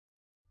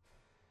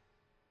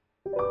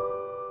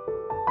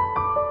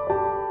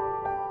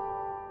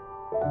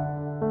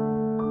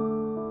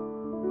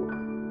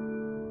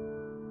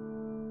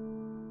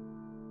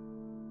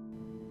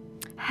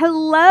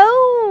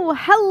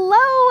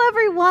Hello,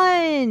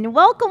 everyone.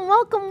 Welcome,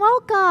 welcome,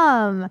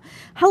 welcome.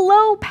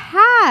 Hello,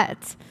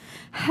 Pat.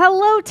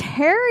 Hello,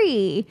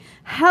 Terry.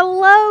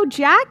 Hello,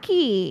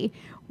 Jackie.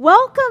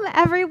 Welcome,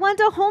 everyone,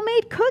 to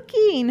Homemade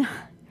Cooking.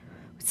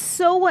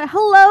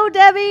 Hello,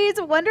 Debbie.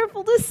 It's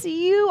wonderful to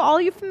see you,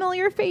 all you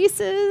familiar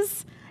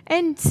faces,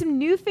 and some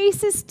new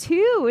faces,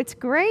 too. It's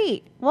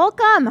great.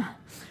 Welcome.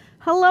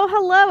 Hello,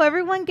 hello,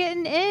 everyone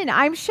getting in.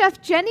 I'm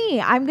Chef Jenny.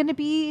 I'm going to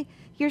be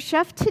your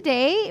chef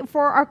today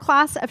for our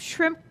class of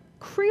shrimp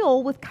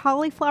Creole with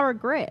cauliflower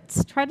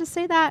grits. Try to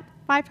say that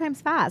 5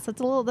 times fast.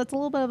 That's a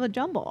little bit of a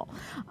jumble.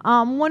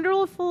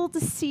 Wonderful to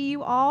see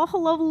you all.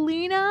 Hello,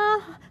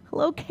 Lena.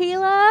 Hello,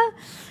 Kayla.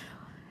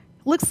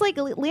 Looks like,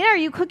 Lena, are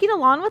you cooking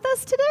along with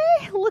us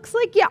today? Looks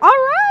like, yeah,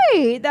 all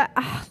right.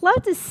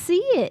 Love to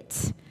see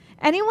it.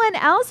 Anyone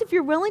else, if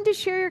you're willing to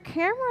share your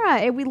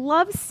camera, we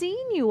love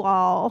seeing you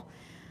all.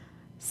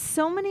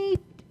 So many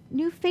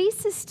new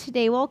faces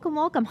today. Welcome,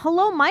 welcome.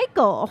 Hello,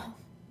 Michael.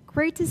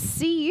 Great to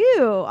see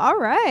you. All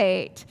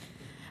right.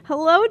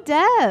 Hello,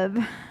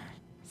 Deb.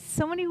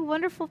 So many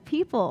wonderful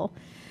people.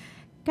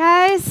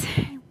 Guys,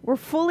 we're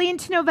fully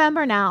into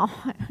November now.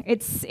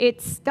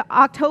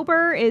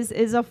 October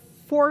is a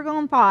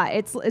foregone thought.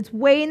 It's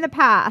way in the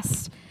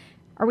past.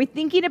 Are we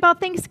thinking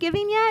about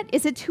Thanksgiving yet?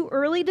 Is it too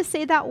early to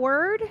say that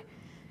word?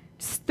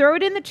 Just throw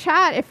it in the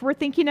chat if we're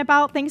thinking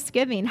about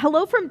Thanksgiving.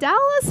 Hello from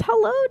Dallas.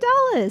 Hello,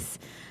 Dallas.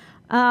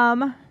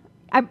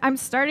 I'm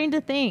starting to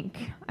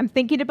think. I'm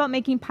thinking about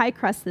making pie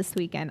crust this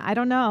weekend. I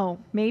don't know.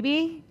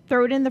 Maybe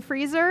throw it in the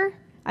freezer.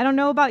 I don't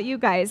know about you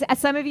guys.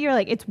 Some of you are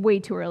like, it's way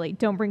too early.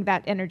 Don't bring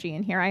that energy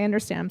in here. I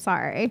understand. I'm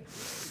sorry.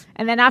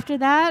 And then after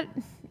that,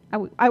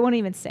 I won't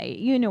even say it.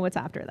 You know what's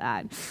after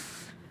that.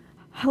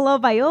 Hello,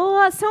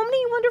 Viola. So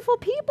many wonderful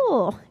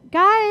people.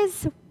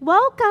 Guys,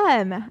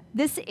 welcome.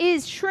 This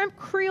is Shrimp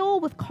Creole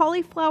with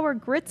Cauliflower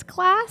Grits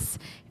class.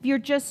 If you're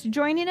just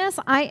joining us,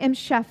 I am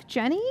Chef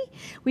Jenny.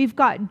 We've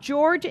got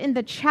George in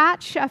the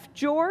chat. Chef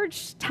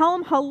George, tell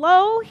him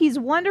hello. He's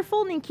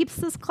wonderful and he keeps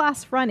this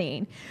class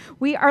running.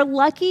 We are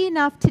lucky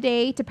enough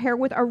today to pair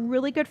with our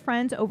really good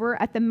friends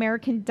over at the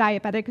American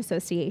Diabetic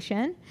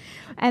Association.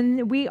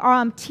 And we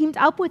teamed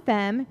up with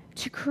them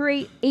to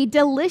create a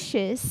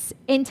delicious,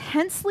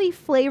 intensely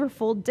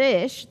flavorful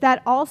dish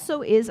that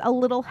also is a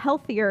little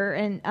healthier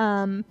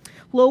and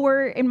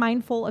lower and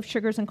mindful of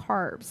sugars and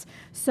carbs.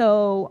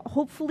 So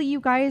hopefully you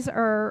guys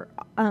are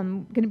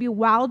going to be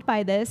wowed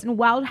by this and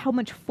wowed how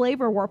much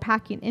flavor we're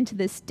packing into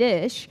this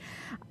dish.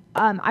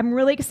 I'm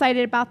really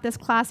excited about this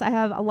class. I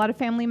have a lot of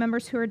family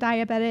members who are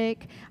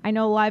diabetic. I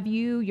know a lot of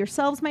you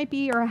yourselves might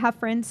be or have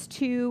friends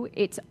too.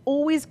 It's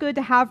always good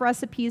to have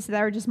recipes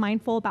that are just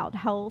mindful about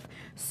health.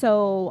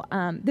 So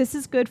this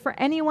is good for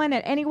anyone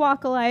at any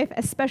walk of life,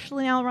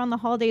 especially now around the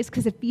holidays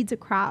because it feeds a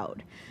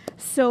crowd.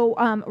 So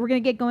we're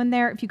going to get going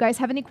there. If you guys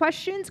have any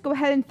questions, go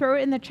ahead and throw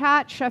it in the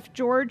chat. Chef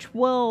George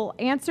will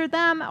answer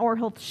them, or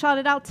he'll shout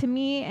it out to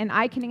me, and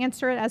I can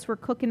answer it as we're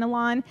cooking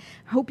along.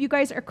 I hope you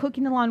guys are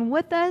cooking along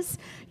with us.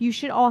 You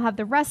should all have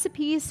the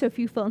recipes, so if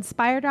you feel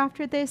inspired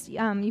after this,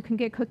 you can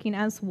get cooking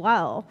as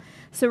well.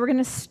 So we're going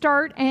to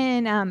start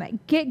and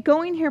get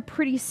going here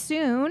pretty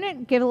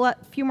soon, get a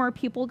few more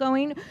people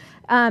going.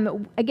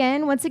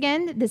 Once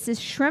again, this is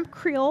Shrimp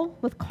Creole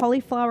with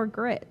cauliflower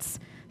grits.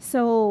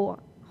 So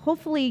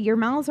hopefully your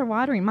mouths are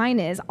watering. Mine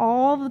is.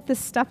 All of this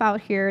stuff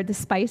out here, the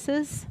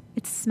spices,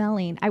 it's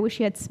smelling. I wish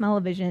you had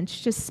smell-o-vision.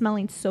 It's just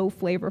smelling so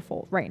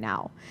flavorful right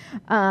now.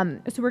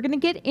 So we're going to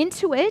get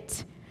into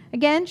it.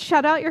 Again,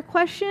 shout out your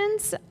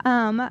questions.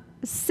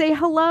 Say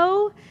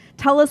hello.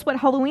 Tell us what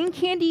Halloween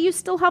candy you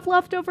still have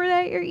left over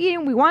that you're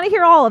eating. We want to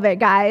hear all of it,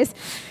 guys.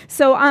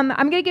 So I'm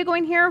going to get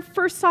going here.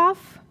 First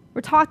off,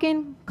 we're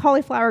talking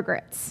cauliflower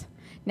grits.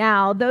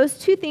 Now, those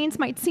two things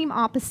might seem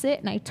opposite,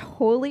 and I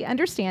totally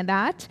understand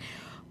that.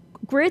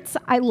 Grits,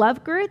 I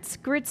love grits.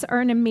 Grits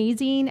are an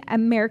amazing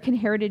American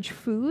heritage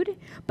food,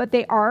 but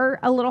they are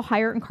a little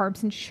higher in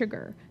carbs and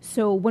sugar.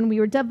 So when we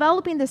were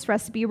developing this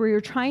recipe, we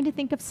were trying to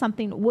think of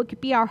something, what could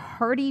be our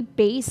hearty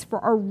base for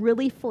our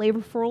really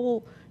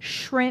flavorful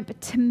shrimp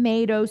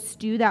tomato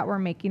stew that we're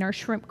making, our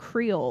shrimp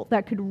Creole,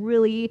 that could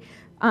really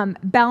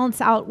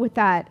balance out with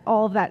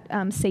all of that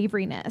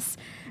savoriness.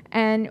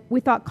 And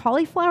we thought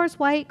cauliflower is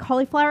white.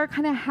 Cauliflower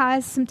kind of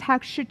has some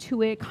texture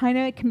to it. Kind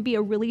of can be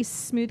a really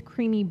smooth,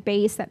 creamy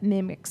base that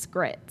mimics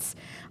grits.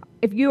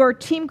 If you are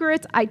team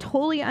grits, I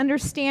totally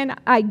understand.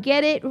 I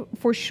get it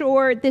for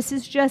sure. This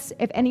is just,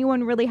 if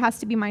anyone really has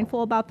to be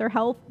mindful about their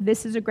health,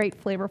 this is a great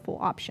flavorful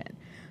option.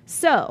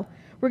 So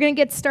we're going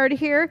to get started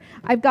here.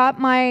 I've got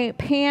my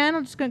pan.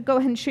 I'm just going to go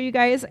ahead and show you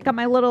guys. I got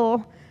my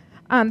little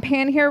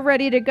pan here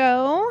ready to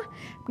go.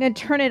 I'm going to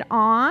turn it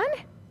on.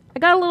 I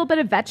got a little bit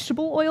of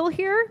vegetable oil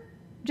here.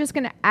 I'm just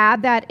going to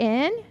add that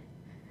in.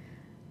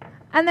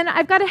 And then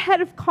I've got a head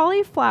of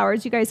cauliflower,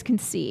 as you guys can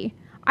see.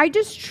 I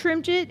just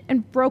trimmed it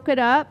and broke it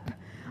up.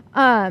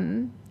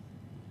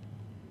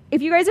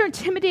 If you guys are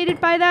intimidated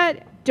by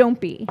that, don't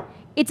be.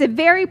 It's a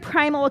very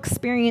primal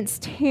experience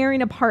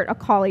tearing apart a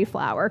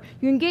cauliflower.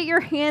 You can get your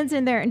hands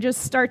in there and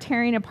just start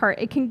tearing apart.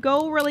 It can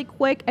go really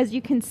quick, as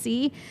you can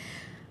see.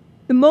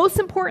 The most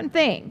important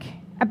thing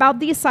about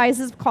these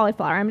sizes of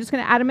cauliflower, I'm just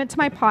going to add them into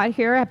my pot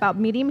here about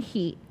medium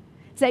heat,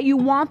 is that you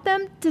want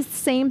them the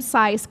same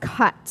size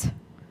cut.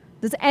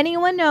 Does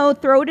anyone know?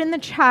 Throw it in the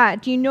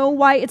chat. Do you know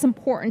why it's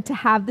important to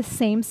have the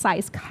same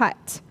size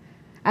cut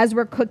as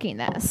we're cooking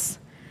this?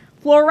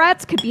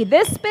 Florets could be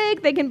this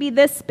big. They can be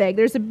this big.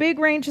 There's a big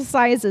range of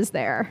sizes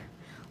there.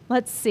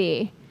 Let's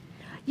see.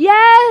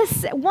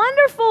 Yes,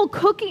 wonderful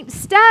cooking.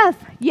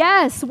 Steph,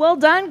 yes, well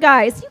done,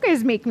 guys. You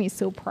guys make me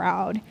so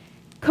proud.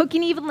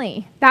 Cooking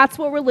evenly, that's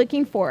what we're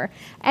looking for.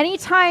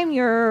 Anytime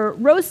you're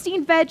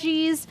roasting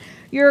veggies,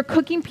 you're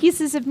cooking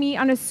pieces of meat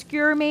on a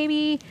skewer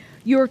maybe,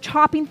 you're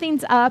chopping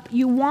things up,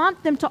 you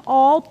want them to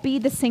all be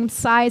the same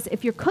size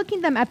if you're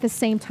cooking them at the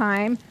same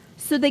time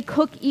so they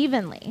cook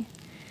evenly.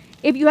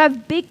 If you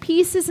have big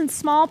pieces and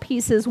small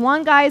pieces,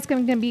 one guy is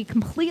going to be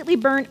completely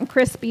burnt and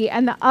crispy,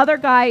 and the other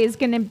guy is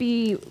going to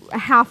be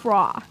half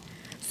raw.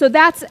 So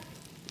that's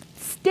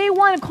day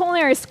one of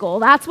culinary school.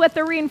 That's what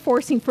they're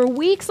reinforcing. For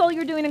weeks, all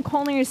you're doing in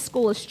culinary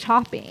school is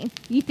chopping.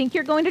 You think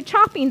you're going to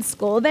chopping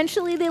school.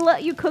 Eventually, they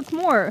let you cook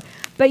more.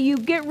 But you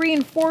get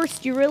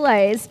reinforced, you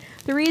realize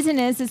the reason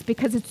is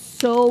because it's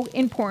so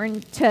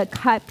important to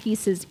cut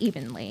pieces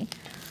evenly.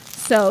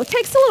 So it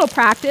takes a little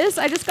practice.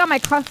 I just got my,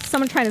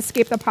 someone trying to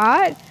escape the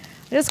pot.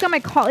 I just got my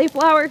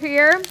cauliflower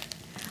here.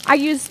 I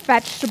use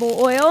vegetable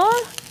oil.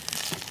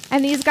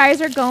 And these guys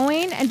are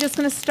going and just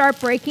going to start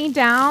breaking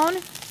down.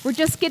 We're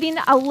just getting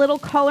a little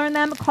color in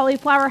them.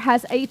 Cauliflower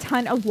has a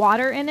ton of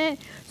water in it.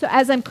 So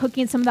as I'm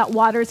cooking, some of that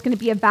water is going to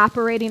be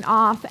evaporating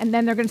off, and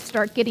then they're going to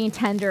start getting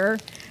tender.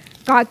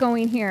 Got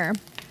going here.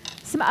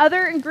 Some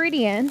other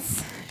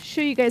ingredients.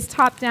 Show you guys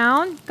top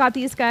down. Got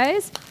these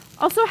guys.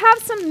 Also have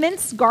some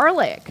minced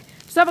garlic.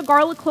 So I have a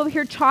garlic clove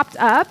here chopped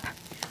up.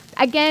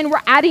 Again,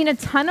 we're adding a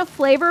ton of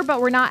flavor,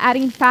 but we're not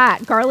adding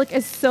fat. Garlic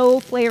is so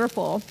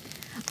flavorful.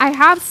 I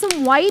have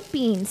some white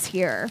beans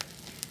here.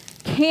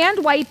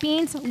 Canned white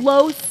beans,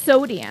 low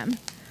sodium.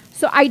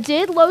 So I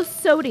did low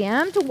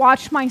sodium to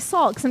watch my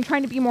salt because I'm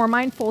trying to be more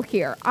mindful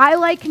here. I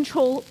like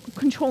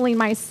controlling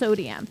my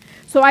sodium.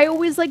 So I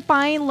always like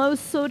buying low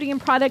sodium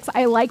products.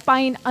 I like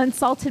buying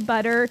unsalted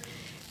butter.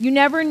 You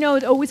never know,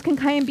 it always can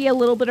kind of be a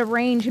little bit of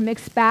range, a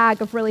mixed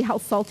bag of really how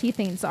salty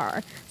things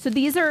are. So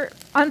these are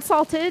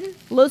unsalted,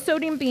 low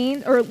sodium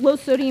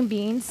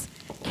beans,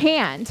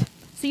 canned.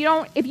 So you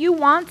don't, if you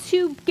want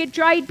to get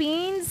dried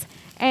beans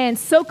and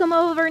soak them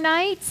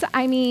overnight,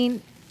 I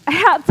mean,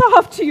 hats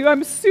off to you.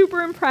 I'm super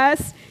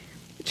impressed.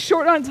 It's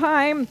short on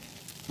time,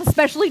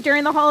 especially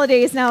during the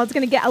holidays. Now it's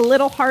going to get a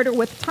little harder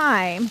with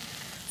time.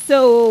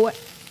 So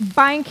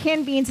buying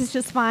canned beans is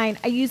just fine.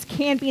 I use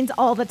canned beans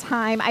all the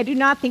time. I do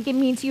not think it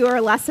means you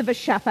are less of a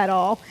chef at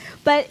all.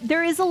 But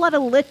there is a lot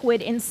of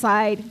liquid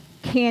inside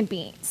canned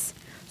beans.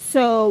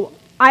 So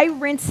I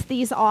rinsed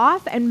these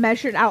off and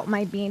measured out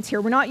my beans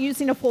here. We're not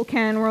using a full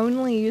can. We're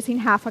only using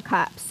half a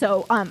cup.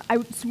 So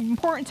it's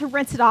important to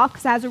rinse it off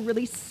because it has a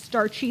really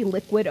starchy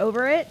liquid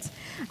over it.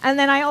 And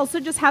then I also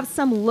just have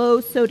some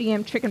low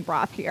sodium chicken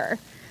broth here.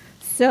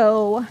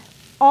 So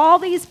all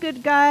these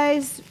good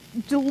guys,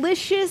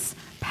 delicious,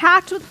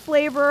 packed with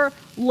flavor,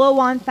 low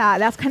on fat.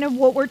 That's kind of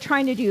what we're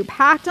trying to do.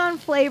 Packed on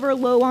flavor,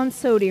 low on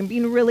sodium,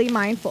 being really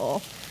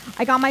mindful.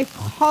 I got my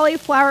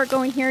cauliflower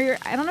going here.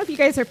 I don't know if you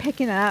guys are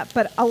picking it up,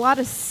 but a lot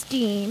of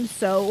steam,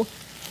 so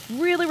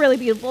really, really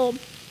beautiful.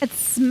 It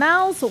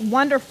smells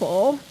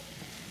wonderful.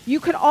 You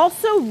could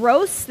also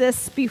roast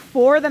this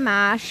before the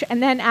mash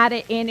and then add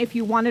it in if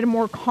you wanted a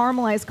more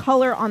caramelized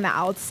color on the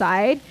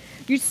outside.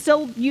 You're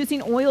still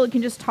using oil. You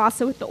can just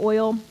toss it with the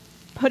oil,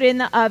 put it in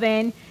the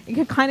oven. You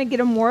can kind of get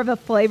a more of a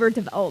flavor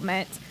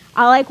development.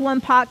 I like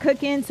one pot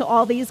cooking, so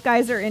all these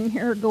guys are in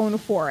here going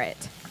for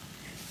it.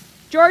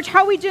 George, how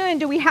are we doing?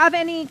 Do we have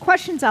any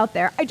questions out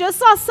there? I just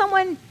saw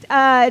someone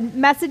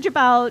message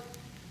about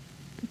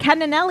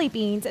cannellini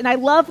beans, and I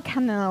love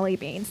cannellini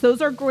beans.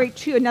 Those are great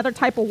too, another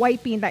type of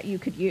white bean that you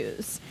could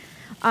use.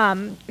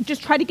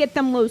 Just try to get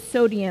them low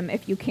sodium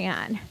if you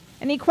can.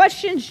 Any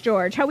questions,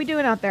 George? How are we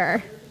doing out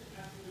there?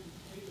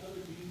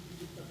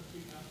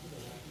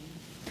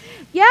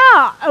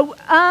 Yeah,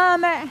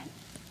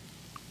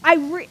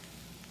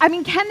 I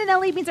mean,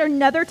 cannellini beans are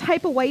another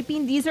type of white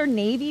bean. These are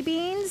navy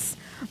beans.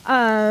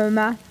 I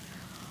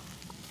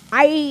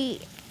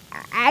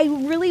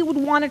really would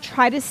want to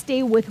try to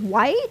stay with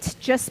white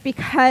just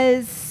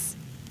because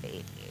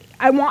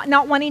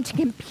not wanting to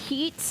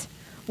compete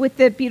with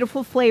the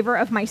beautiful flavor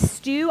of my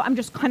stew. I'm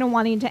just kind of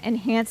wanting to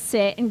enhance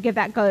it and give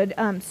that good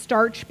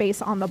starch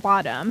base on the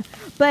bottom.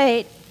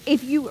 But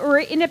if you were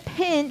in a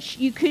pinch,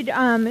 you could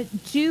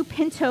do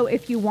pinto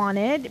if you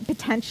wanted,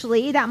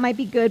 potentially. That might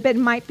be good, but it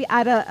might be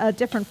add a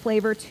different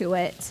flavor to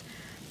it.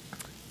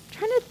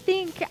 I'm trying to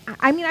think.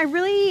 I mean, I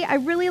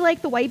really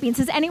like the white beans.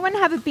 Does anyone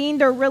have a bean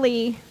they're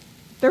really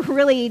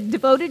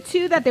devoted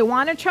to that they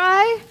want to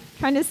try?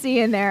 Trying to see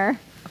in there.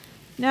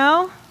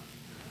 No?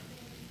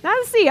 Not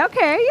to see.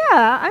 Okay,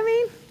 yeah. I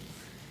mean,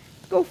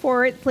 go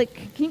for it. Like,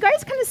 can you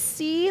guys kind of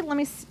see? Let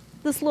me see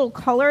this little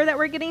color that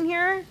we're getting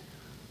here.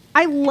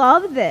 I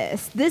love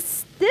this.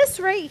 This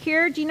right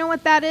here, do you know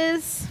what that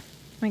is?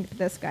 Let me get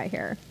this guy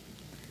here.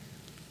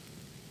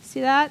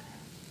 See that?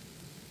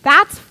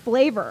 That's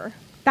flavor.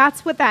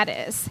 That's what that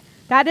is.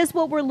 That is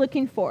what we're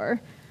looking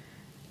for.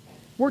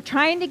 We're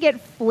trying to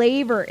get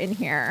flavor in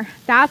here.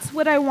 That's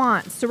what I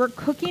want. So we're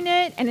cooking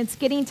it and it's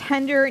getting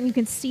tender and you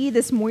can see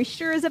this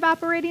moisture is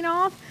evaporating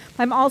off.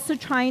 I'm also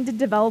trying to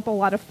develop a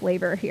lot of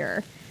flavor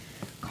here.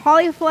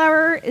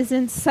 Cauliflower is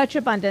in such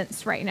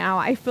abundance right now.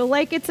 I feel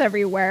like it's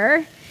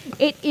everywhere.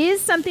 It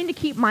is something to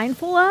keep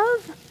mindful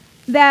of,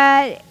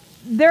 that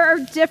there are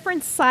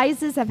different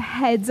sizes of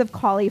heads of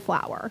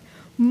cauliflower.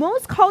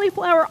 Most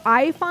cauliflower,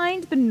 I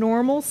find the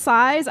normal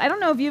size, I don't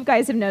know if you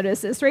guys have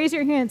noticed this, raise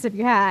your hands if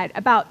you had,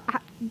 about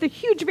the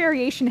huge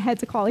variation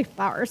heads of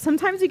cauliflower.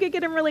 Sometimes you can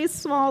get them really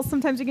small,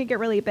 sometimes you can get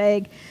really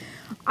big.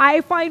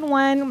 I find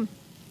one,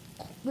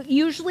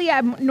 usually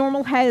a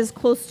normal head is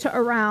close to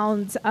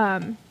around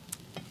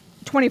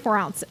 24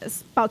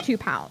 ounces, about 2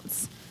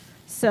 pounds.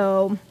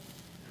 So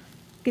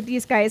get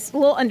these guys a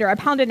little under, 1.5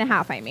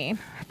 pounds, I mean.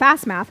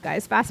 Fast math,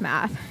 guys, fast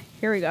math.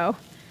 Here we go.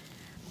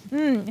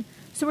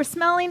 So we're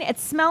smelling,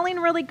 it's smelling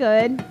really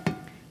good.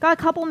 Got a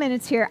couple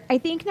minutes here. I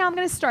think now I'm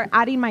gonna start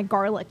adding my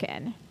garlic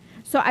in.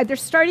 So they're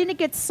starting to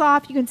get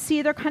soft. You can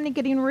see they're kind of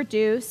getting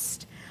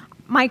reduced.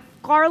 My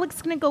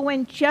garlic's gonna go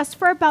in just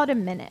for about a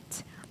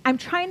minute. I'm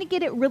trying to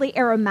get it really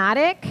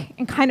aromatic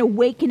and kind of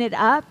waken it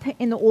up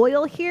in the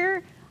oil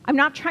here. I'm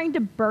not trying to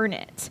burn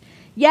it.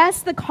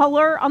 Yes, the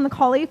color on the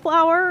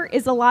cauliflower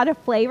is a lot of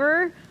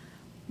flavor.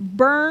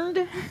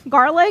 Burned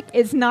garlic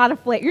is not a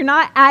flavor. You're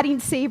not adding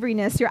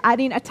savoriness, you're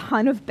adding a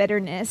ton of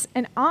bitterness.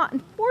 And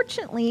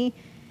unfortunately,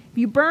 if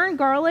you burn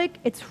garlic,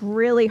 it's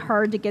really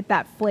hard to get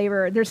that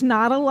flavor. There's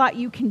not a lot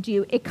you can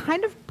do. It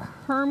kind of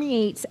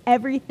permeates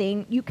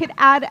everything. You could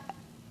add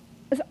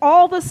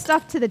all the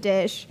stuff to the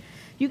dish.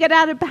 You could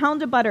add 1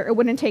 pound of butter, it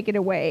wouldn't take it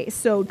away.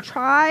 So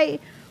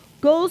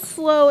go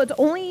slow. It's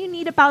only you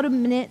need about a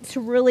minute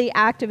to really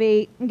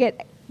activate and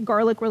get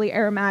garlic really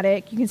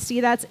aromatic. You can see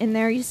that's in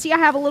there. You see I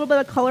have a little bit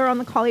of color on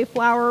the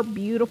cauliflower.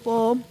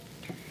 Beautiful.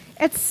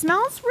 It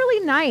smells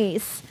really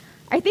nice.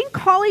 I think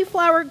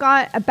cauliflower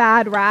got a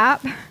bad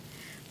rap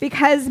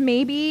because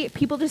maybe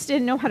people just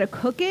didn't know how to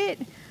cook it.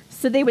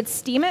 So they would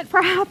steam it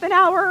for half an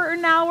hour or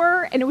an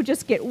hour and it would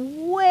just get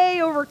way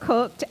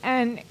overcooked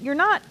and you're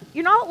not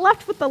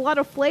left with a lot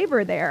of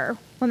flavor there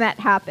when that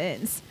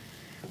happens.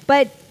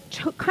 But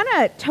kind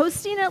of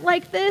toasting it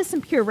like this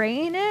and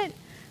pureeing it,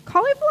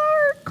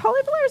 cauliflower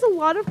has a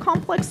lot of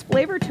complex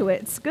flavor to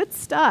it. It's good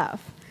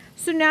stuff.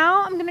 So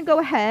now I'm going to go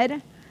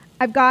ahead.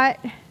 I've got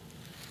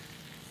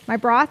my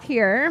broth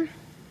here.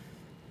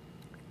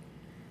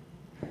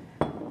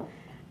 And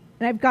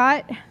I've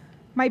got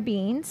my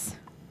beans.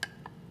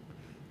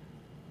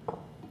 And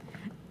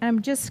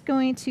I'm just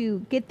going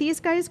to get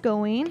these guys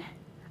going.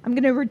 I'm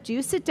going to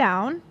reduce it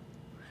down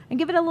and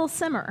give it a little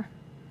simmer.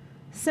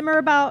 Simmer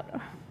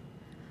about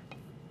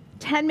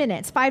 10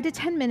 minutes, 5 to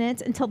 10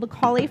 minutes until the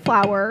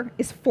cauliflower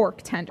is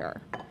fork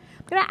tender. I'm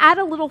gonna add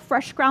a little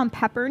fresh ground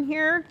pepper in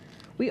here.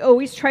 We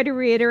always try to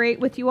reiterate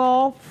with you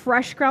all,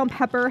 fresh ground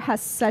pepper has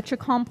such a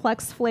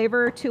complex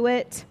flavor to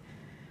it.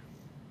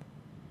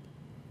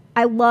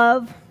 I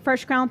love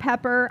fresh ground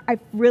pepper. I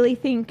really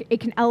think it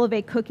can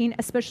elevate cooking,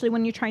 especially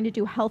when you're trying to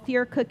do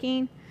healthier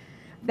cooking.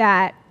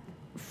 That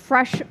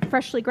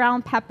freshly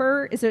ground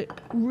pepper is a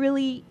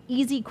really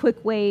easy,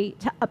 quick way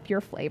to up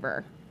your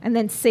flavor. And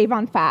then save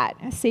on fat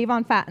and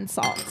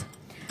salt.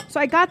 So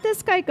I got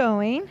this guy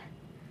going.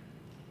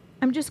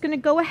 I'm just gonna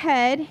go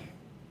ahead.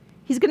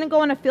 He's gonna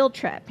go on a field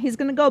trip. He's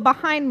gonna go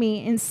behind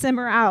me and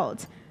simmer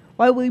out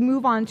while we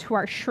move on to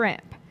our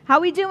shrimp. How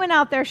we doing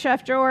out there,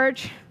 Chef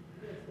George?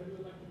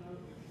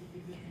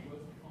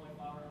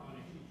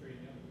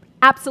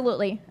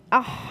 Absolutely,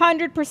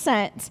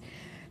 100%.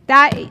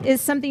 That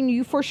is something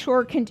you for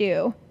sure can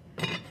do.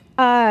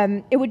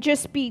 It would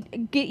just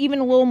get even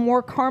a little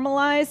more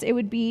caramelized. It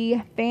would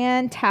be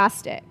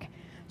fantastic.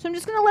 So I'm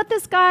just gonna let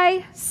this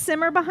guy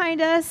simmer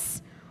behind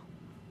us.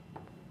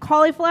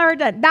 Cauliflower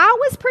done. That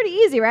was pretty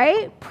easy,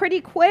 right? Pretty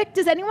quick.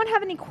 Does anyone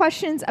have any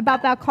questions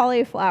about that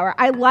cauliflower?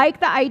 I like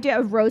the idea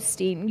of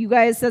roasting. You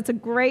guys, that's a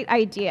great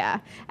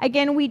idea.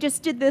 Again, we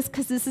just did this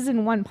because this is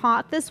in one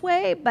pot this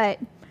way, but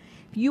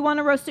if you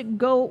wanna roast it,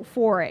 go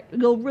for it.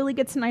 You'll really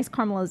get some nice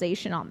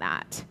caramelization on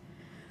that.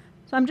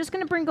 So I'm just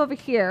gonna bring over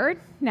here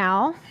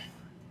now.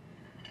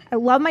 I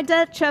love my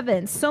Dutch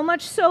oven, so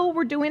much so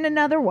we're doing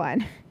another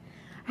one.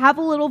 I have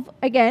a little,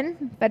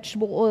 again,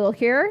 vegetable oil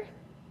here.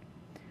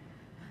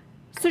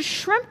 So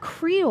shrimp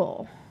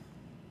Creole.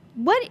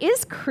 What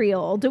is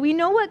Creole? Do we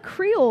know what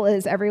Creole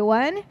is,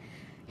 everyone?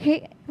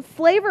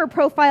 Flavor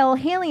profile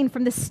hailing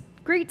from the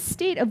great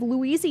state of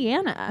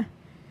Louisiana.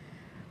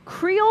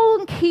 Creole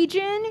and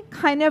Cajun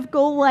kind of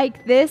go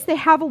like this. They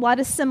have a lot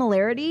of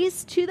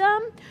similarities to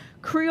them.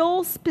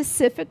 Creole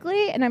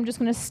specifically, and I'm just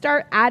going to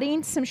start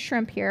adding some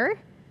shrimp here.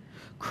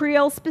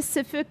 Creole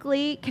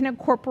specifically can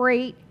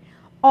incorporate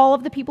all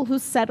of the people who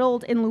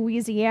settled in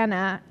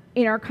Louisiana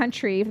in our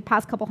country for the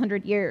past couple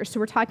hundred years. So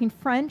we're talking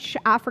French,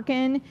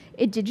 African,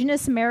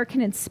 Indigenous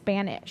American, and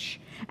Spanish.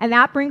 And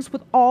that brings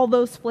with all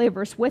those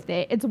flavors with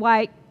it. It's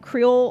why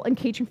Creole and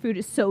Cajun food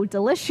is so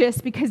delicious,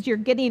 because you're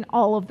getting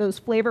all of those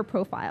flavor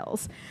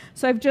profiles.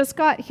 So I've just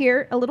got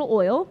here a little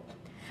oil,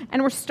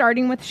 and we're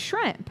starting with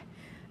shrimp.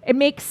 It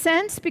makes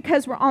sense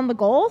because we're on the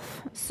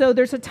Gulf, so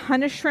there's a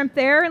ton of shrimp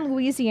there in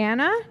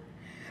Louisiana.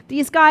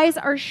 These guys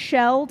are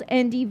shelled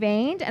and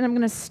deveined, and I'm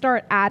going to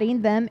start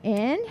adding them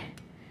in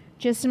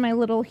just in my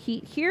little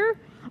heat here.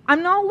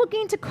 I'm not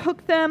looking to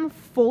cook them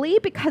fully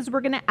because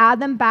we're going to add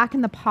them back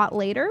in the pot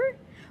later,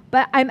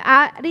 but I'm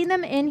adding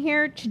them in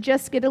here to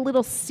just get a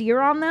little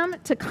sear on them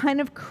to kind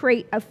of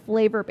create a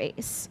flavor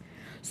base.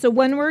 So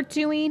when we're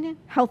doing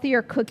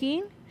healthier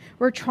cooking,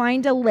 we're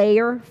trying to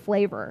layer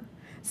flavor.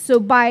 So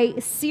by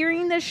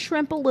searing this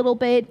shrimp a little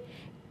bit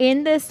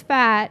in this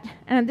fat,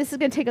 and this is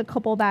going to take a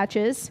couple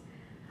batches,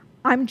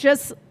 I'm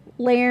just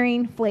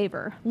layering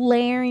flavor.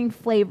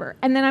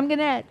 And then I'm going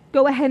to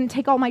go ahead and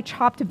take all my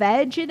chopped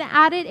veg and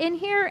add it in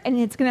here, and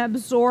it's going to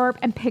absorb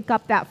and pick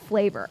up that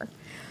flavor.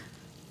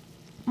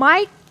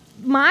 My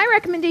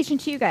recommendation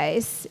to you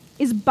guys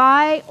is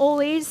buy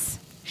always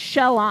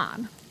shell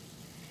on.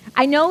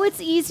 I know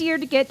it's easier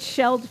to get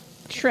shelled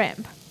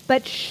shrimp,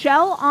 but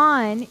shell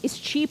on is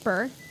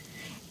cheaper,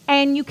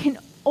 and you can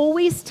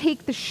always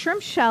take the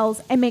shrimp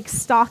shells and make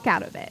stock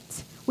out of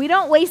it. We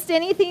don't waste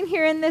anything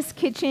here in this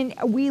kitchen.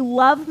 We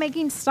love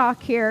making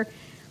stock here.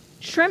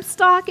 Shrimp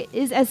stock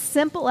is as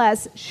simple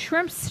as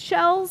shrimp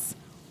shells,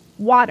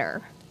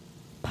 water,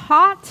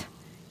 pot,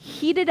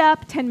 heat it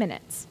up 10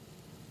 minutes.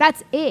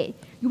 That's it.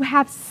 You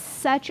have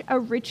such a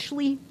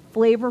richly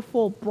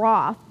flavorful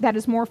broth that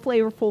is more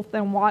flavorful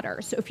than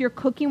water. So if you're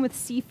cooking with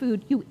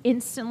seafood, you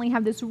instantly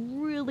have this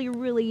really,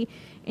 really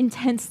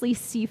intensely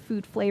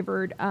seafood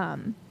flavored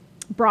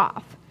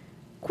broth.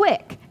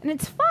 Quick, and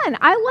it's fun.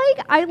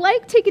 I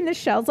like taking the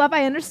shells off.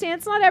 I understand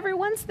it's not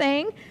everyone's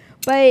thing,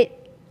 but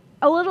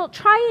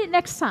try it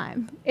next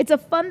time. It's a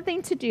fun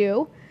thing to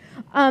do.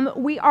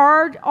 We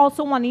are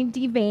also wanting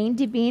devein.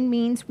 Devein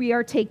means we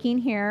are taking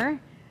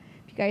here,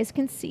 if you guys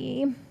can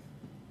see,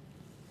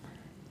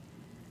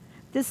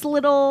 this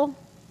little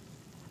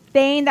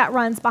vein that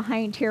runs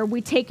behind here, we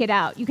take it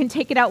out. You can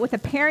take it out with a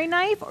paring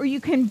knife, or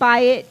you can buy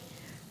it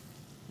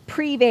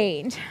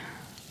pre-deveined.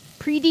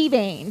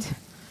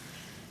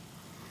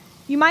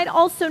 You might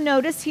also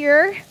notice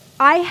here,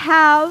 I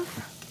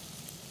have,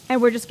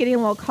 and we're just getting a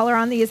little color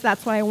on these,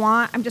 that's what I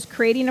want. I'm just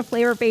creating a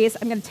flavor base.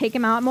 I'm going to take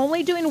them out. I'm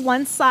only doing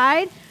one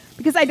side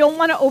because I don't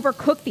want to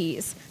overcook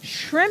these.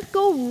 Shrimp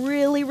go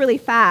really, really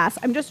fast.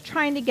 I'm just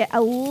trying to get a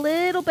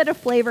little bit of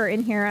flavor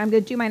in here. I'm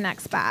going to do my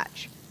next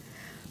batch.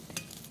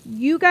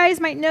 You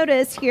guys might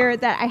notice here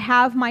that I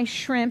have my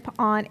shrimp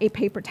on a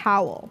paper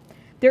towel.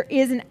 There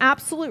is an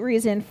absolute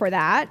reason for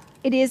that.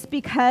 It is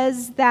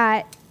because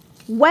that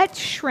wet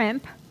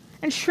shrimp,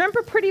 and shrimp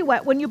are pretty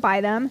wet when you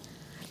buy them,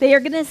 they are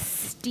going to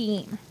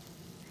steam.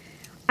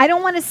 I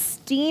don't want to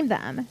steam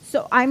them,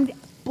 so I'm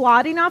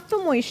blotting off the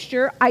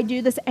moisture. I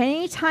do this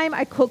anytime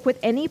I cook with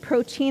any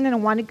protein and I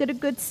want to get a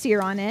good sear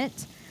on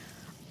it.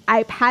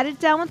 I pat it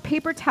down with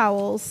paper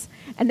towels,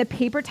 and the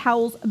paper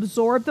towels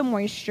absorb the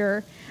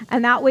moisture,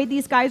 and that way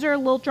these guys are a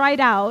little dried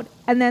out,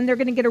 and then they're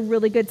going to get a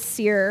really good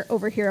sear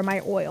over here in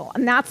my oil.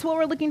 And that's what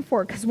we're looking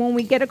for, because when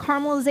we get a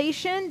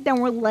caramelization,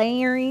 then we're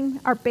layering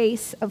our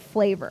base of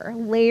flavor,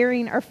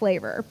 layering our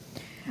flavor.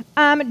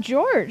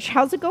 George,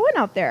 how's it going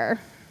out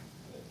there?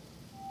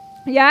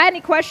 Yeah,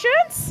 any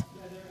questions?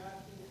 Yeah, they're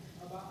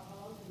asking about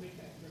how long to make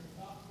that shrimp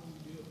stock when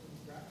you do it from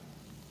scratch.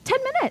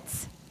 10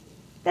 minutes.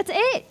 That's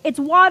it. It's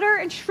water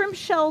and shrimp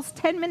shells,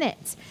 10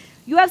 minutes.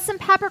 You have some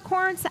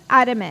peppercorns,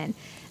 add them in.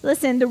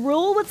 Listen, the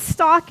rule with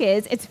stock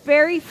is it's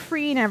very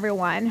freeing,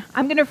 everyone.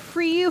 I'm going to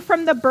free you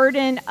from the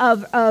burden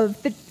of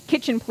the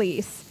kitchen,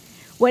 please.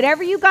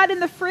 Whatever you got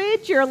in the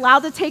fridge, you're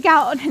allowed to take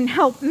out and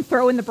help and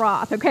throw in the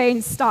broth, okay,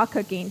 in stock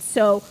cooking.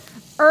 So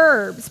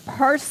herbs,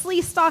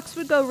 parsley stalks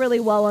would go really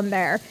well in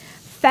there.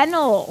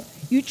 Fennel,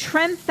 you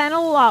trim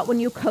fennel a lot when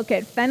you cook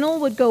it.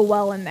 Fennel would go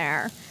well in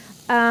there.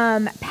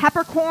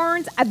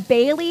 Peppercorns, a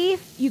bay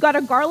leaf, you got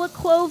a garlic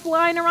clove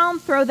lying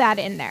around, throw that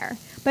in there.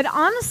 But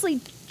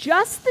honestly,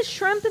 just the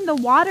shrimp and the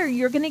water,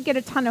 you're going to get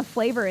a ton of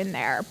flavor in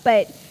there.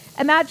 But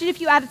imagine if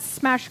you added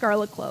smashed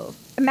garlic clove.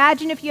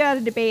 Imagine if you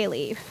added a bay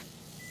leaf.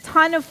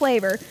 Ton of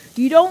flavor.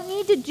 You don't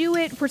need to do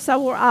it for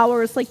several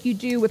hours like you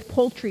do with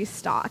poultry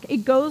stock.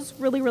 It goes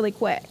really, really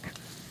quick.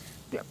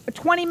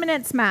 20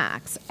 minutes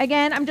max.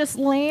 Again, I'm just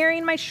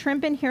layering my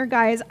shrimp in here,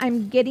 guys.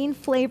 I'm getting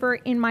flavor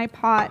in my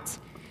pot.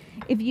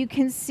 If you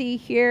can see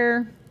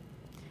here,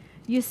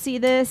 you see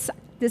this?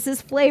 This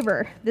is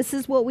flavor. This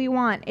is what we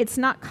want. It's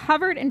not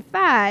covered in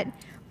fat,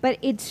 but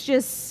it's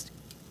just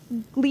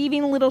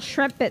leaving little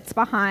shrimp bits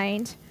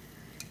behind.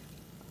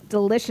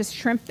 Delicious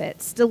shrimp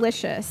bits.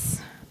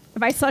 Delicious.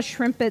 If I saw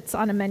shrimp bits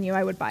on a menu,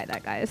 I would buy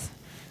that, guys.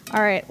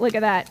 All right, look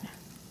at that.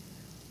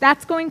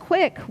 That's going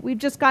quick. We've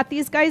just got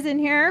these guys in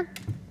here,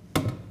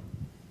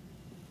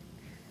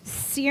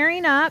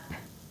 searing up.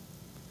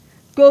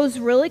 Goes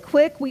really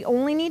quick. We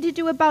only need to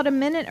do about a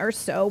minute or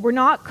so. We're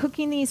not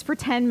cooking these for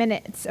 10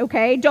 minutes,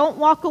 okay? Don't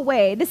walk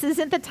away. This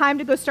isn't the time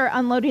to go start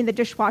unloading the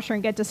dishwasher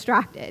and get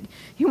distracted.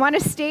 You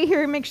want to stay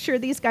here and make sure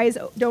these guys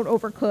don't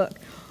overcook.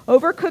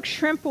 Overcooked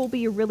shrimp will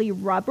be really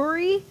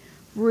rubbery,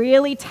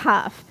 really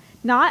tough.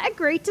 Not a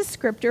great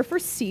descriptor for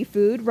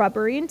seafood,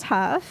 rubbery and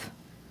tough.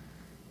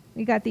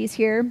 We got these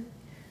here.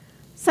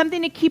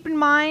 Something to keep in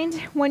mind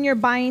when you're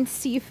buying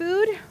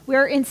seafood.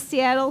 We're in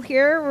Seattle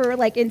here. We're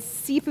like in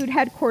seafood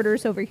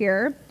headquarters over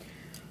here.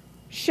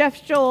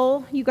 Chef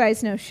Joel, you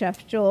guys know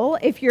Chef Joel.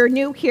 If you're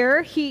new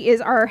here, he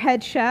is our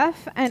head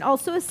chef and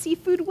also a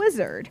seafood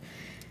wizard.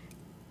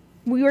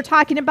 We were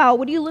talking about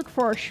what do you look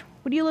for?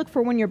 What do you look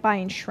for when you're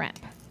buying shrimp?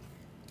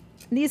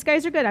 These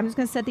guys are good. I'm just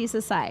going to set these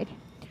aside.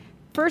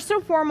 First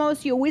and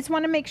foremost, you always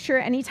want to make sure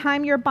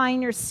anytime you're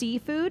buying your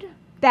seafood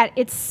that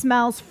it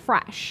smells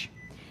fresh.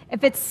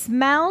 If it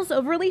smells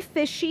overly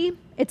fishy,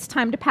 it's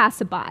time to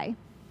pass it by.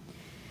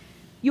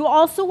 You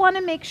also want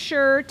to make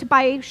sure to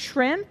buy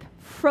shrimp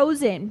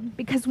frozen,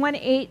 because when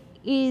it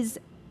is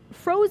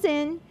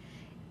frozen,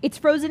 it's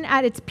frozen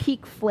at its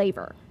peak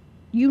flavor.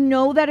 You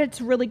know that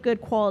it's really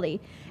good quality.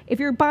 If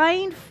you're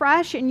buying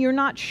fresh and you're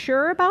not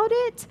sure about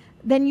it,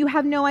 then you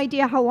have no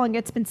idea how long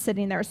it's been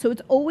sitting there. So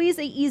it's always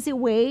an easy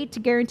way to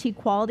guarantee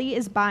quality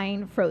is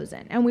buying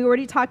frozen. And we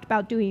already talked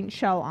about doing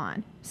shell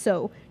on.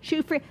 So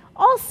shoot free.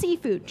 All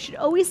seafood should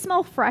always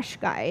smell fresh,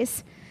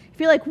 guys. If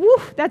you're like, woo,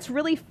 that's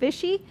really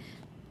fishy,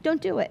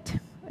 don't do it.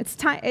 It's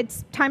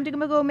time to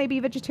go maybe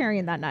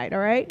vegetarian that night, all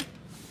right?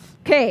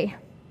 Okay,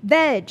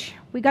 veg.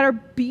 We got our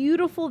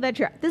beautiful veg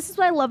here. This is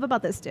what I love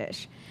about this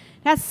dish.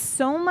 It has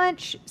so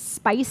much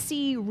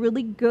spicy,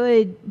 really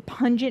good,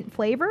 pungent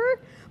flavor,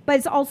 but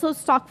it's also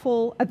stock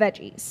full of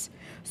veggies.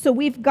 So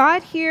we've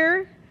got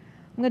here,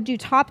 I'm going to do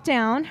top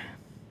down.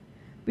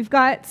 We've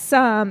got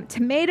some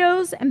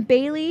tomatoes and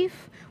bay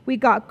leaf. We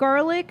got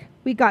garlic.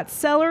 We got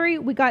celery.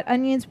 We got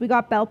onions. We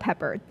got bell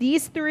pepper.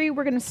 These three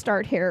we're going to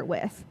start here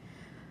with.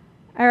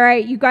 All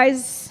right, you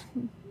guys,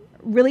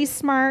 really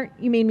smart.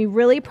 You made me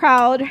really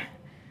proud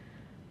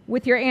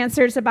with your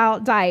answers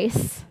about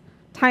dice.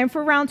 Time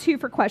for round 2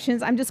 for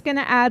questions. I'm just going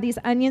to add these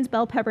onions,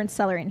 bell pepper, and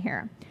celery in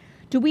here.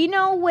 Do we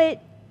know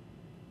what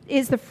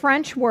is the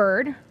French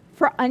word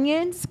for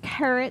onions,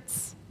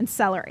 carrots, and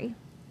celery?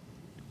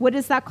 What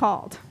is that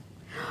called?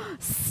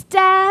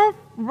 Steph,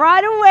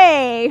 right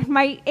away.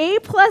 My A+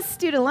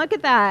 student, look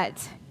at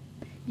that.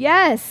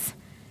 Yes,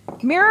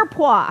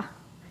 mirepoix.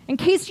 In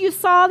case you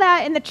saw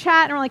that in the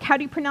chat and were like, how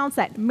do you pronounce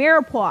that?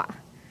 Mirepoix.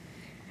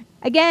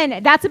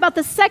 Again, that's about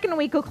the second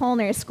week of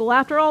culinary school.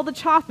 After all the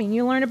chopping,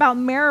 you learn about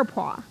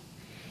mirepoix.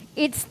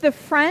 It's the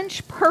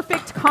French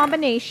perfect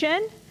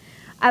combination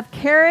of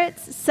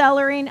carrots,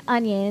 celery, and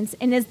onions,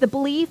 and is the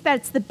belief that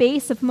it's the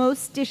base of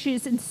most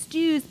dishes and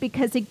stews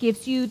because it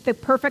gives you the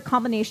perfect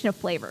combination of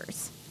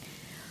flavors.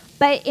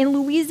 But in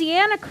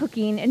Louisiana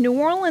cooking and New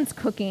Orleans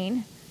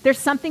cooking, there's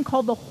something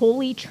called the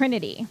Holy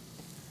Trinity.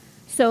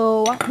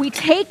 So we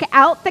take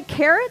out the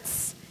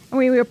carrots and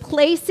we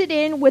replace it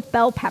in with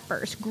bell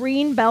peppers,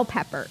 green bell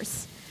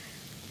peppers.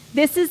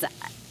 This is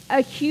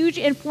a huge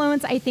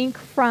influence, I think,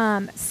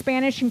 from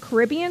Spanish and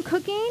Caribbean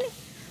cooking,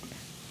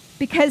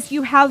 because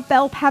you have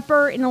bell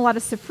pepper in a lot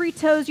of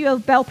sofritos, you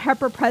have bell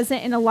pepper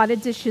present in a lot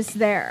of dishes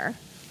there.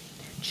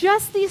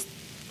 Just these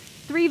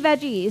 3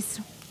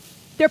 veggies,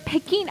 they're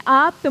picking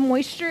up the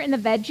moisture in the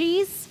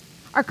veggies,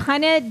 are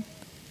kind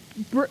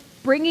of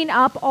bringing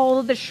up all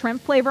of the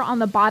shrimp flavor on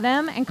the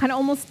bottom and kind of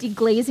almost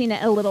deglazing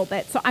it a little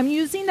bit. So I'm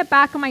using the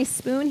back of my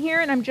spoon here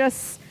and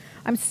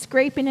I'm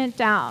scraping it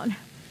down.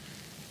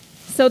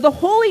 So the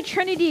Holy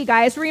Trinity,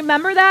 guys,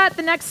 remember that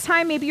the next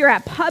time maybe you're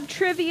at pub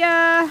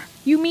trivia,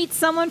 you meet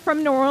someone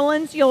from New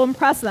Orleans, you'll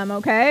impress them,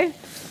 okay?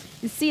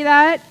 You see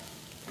that?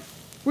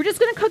 We're just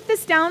going to cook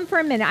this down for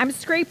a minute. I'm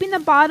scraping the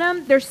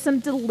bottom. There's some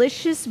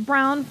delicious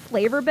brown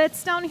flavor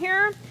bits down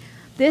here.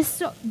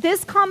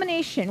 This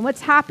combination,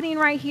 what's happening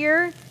right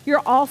here,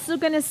 you're also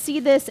going to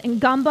see this in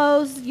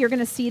gumbos. You're going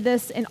to see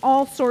this in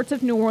all sorts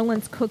of New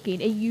Orleans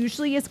cooking. It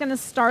usually is going to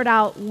start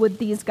out with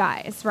these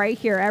guys right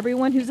here,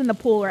 everyone who's in the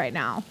pool right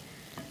now.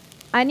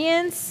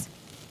 Onions,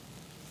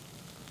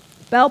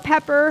 bell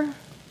pepper,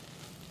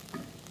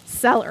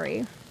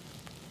 celery.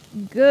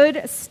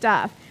 Good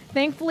stuff.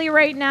 Thankfully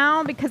right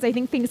now, because I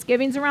think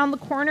Thanksgiving's around the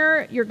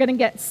corner, you're going to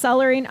get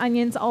celery and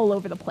onions all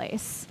over the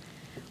place.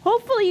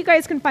 Hopefully you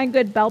guys can find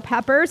good bell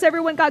peppers.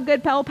 Everyone got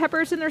good bell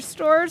peppers in their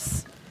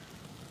stores?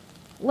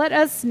 Let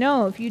us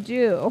know if you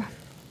do.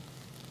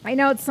 I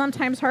know it's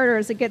sometimes harder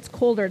as it gets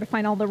colder to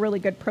find all the really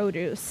good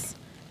produce.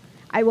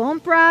 I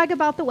won't brag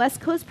about the West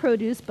Coast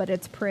produce, but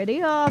it's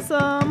pretty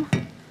awesome.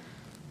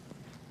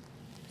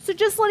 So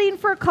just letting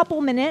for a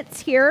couple minutes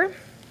here.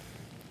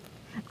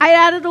 I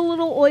added a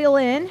little oil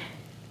in.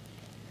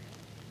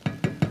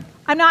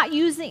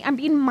 I'm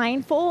being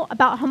mindful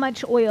about how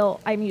much oil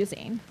I'm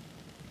using.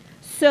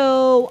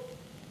 So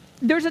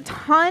there's a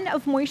ton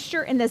of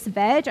moisture in this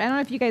veg. I don't know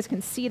if you guys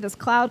can see this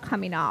cloud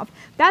coming off.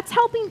 That's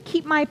helping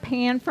keep my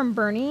pan from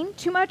burning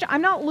too much.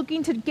 I'm not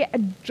looking to get a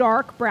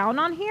dark brown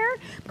on here,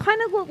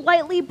 kind of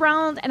lightly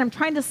browned, and I'm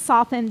trying to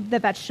soften the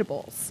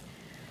vegetables.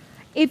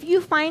 If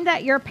you find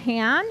that your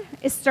pan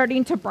is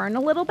starting to burn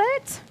a little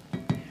bit,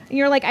 and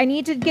you're like, I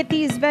need to get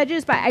these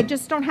veggies, but I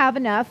just don't have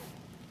enough,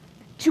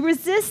 to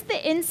resist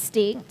the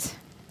instinct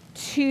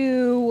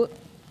to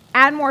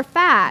add more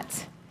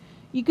fat,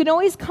 you can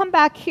always come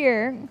back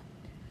here,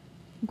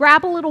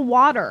 grab a little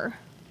water.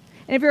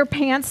 And if your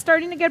pan's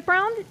starting to get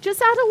brown,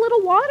 just add a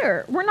little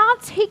water. We're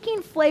not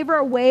taking flavor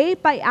away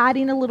by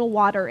adding a little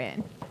water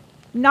in.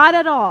 Not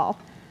at all.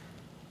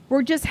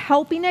 We're just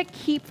helping it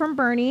keep from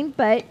burning,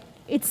 but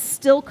it's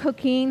still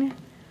cooking,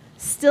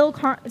 still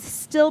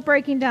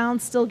breaking down,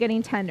 still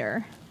getting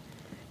tender.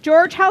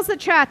 George, how's the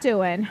chat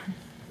doing?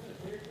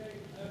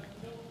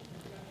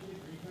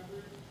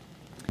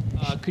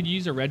 Could you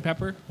use a red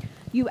pepper?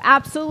 You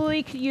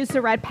absolutely could use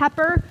the red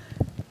pepper.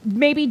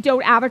 Maybe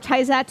don't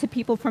advertise that to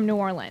people from New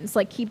Orleans.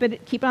 Like keep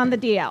it on the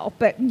DL.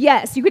 But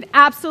yes, you could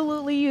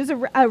absolutely use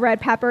a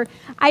red pepper.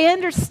 I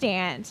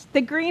understand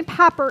the green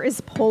pepper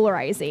is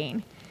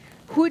polarizing.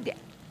 Is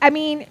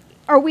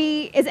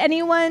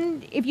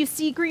anyone, if you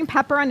see green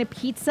pepper on a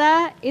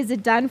pizza, is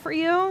it done for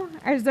you?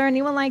 Or is there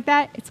anyone like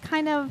that?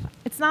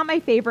 It's not my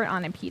favorite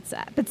on a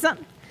pizza. But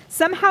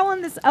somehow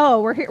in this,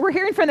 we're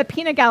hearing from the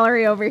peanut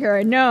gallery over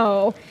here.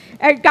 No,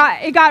 it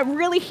got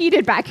really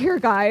heated back here,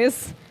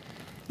 guys.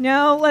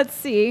 No, let's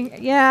see.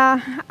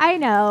 Yeah, I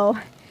know.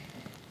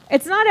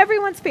 It's not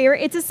everyone's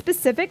favorite. It's a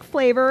specific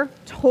flavor.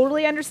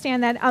 Totally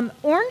understand that.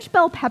 Orange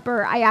bell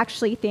pepper, I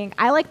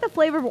like the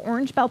flavor of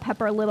orange bell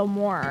pepper a little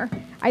more.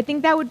 I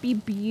think that would be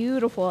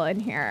beautiful in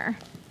here.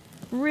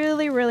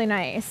 Really, really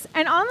nice.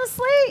 And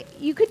honestly,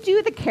 you could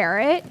do the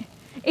carrot.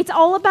 It's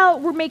all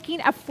about we're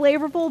making a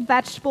flavorful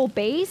vegetable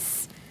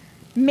base,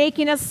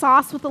 making a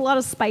sauce with a lot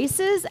of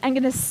spices, and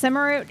going to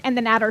simmer it and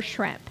then add our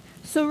shrimp.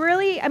 So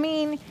really,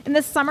 in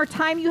the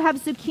summertime, you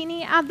have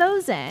zucchini, add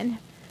those in.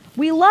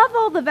 We love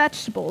all the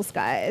vegetables,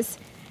 guys.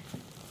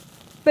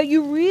 But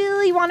you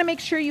really want to make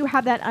sure you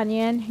have that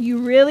onion. You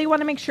really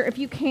want to make sure, if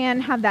you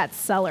can, have that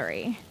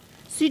celery.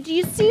 So do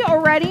you see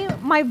already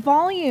my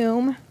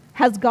volume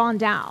has gone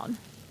down?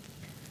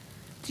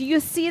 Do you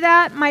see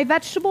that? My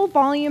vegetable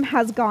volume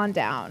has gone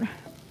down.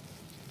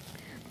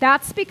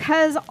 That's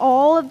because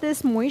all of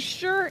this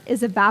moisture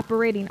is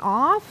evaporating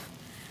off,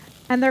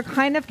 and they're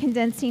kind of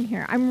condensing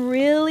here. I'm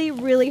really,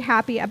 really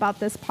happy about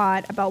this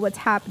pot, about what's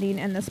happening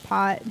in this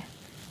pot.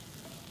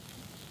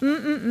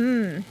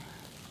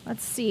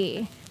 Let's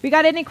see. We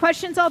got any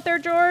questions out there,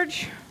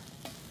 George?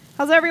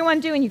 How's everyone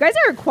doing? You guys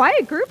are a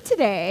quiet group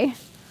today.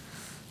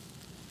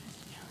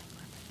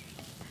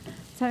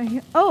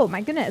 Oh,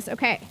 my goodness.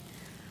 Okay.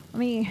 Let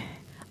me,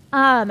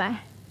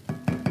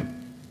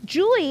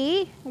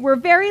 Julie, we're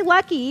very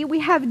lucky.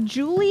 We have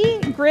Julie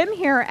Grimm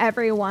here,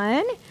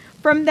 everyone,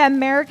 from the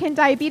American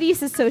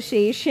Diabetes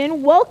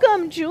Association.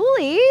 Welcome,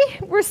 Julie.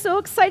 We're so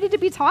excited to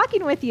be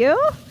talking with you.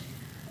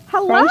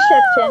 Hello. Thanks,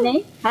 Chef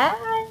Jenny.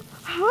 Hi.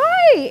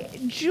 Hi,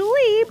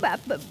 Julie.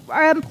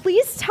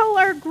 Please tell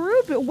our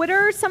group, what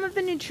are some of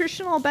the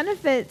nutritional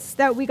benefits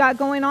that we got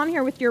going on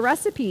here with your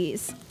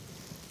recipes?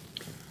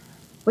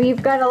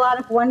 We've got a lot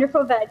of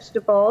wonderful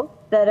vegetables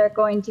that are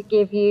going to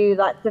give you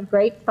lots of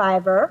great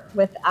fiber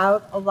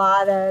without a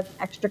lot of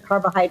extra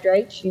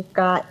carbohydrates. You've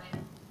got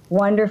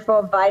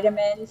wonderful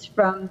vitamins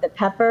from the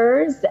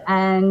peppers,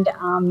 and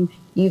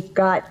you've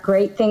got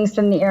great things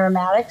from the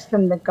aromatics,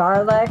 from the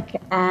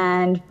garlic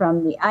and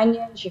from the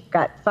onions. You've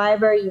got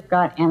fiber, you've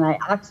got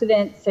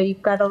antioxidants. So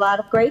you've got a lot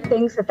of great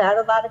things without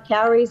a lot of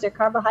calories or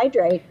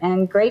carbohydrate,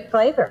 and great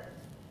flavor.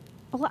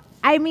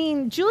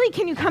 Julie,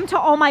 can you come to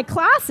all my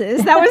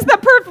classes? That was the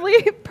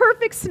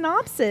perfect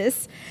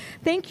synopsis.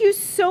 Thank you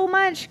so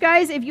much,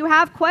 guys. If you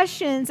have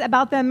questions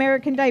about the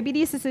American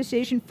Diabetes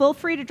Association, feel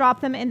free to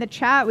drop them in the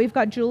chat. We've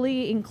got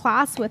Julie in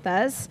class with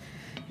us.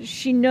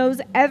 She knows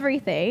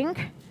everything.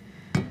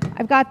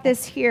 I've got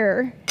this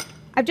here.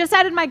 I've just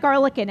added my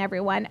garlic in,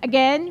 everyone.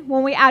 Again,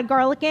 when we add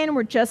garlic in,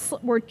 we're just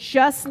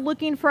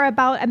looking for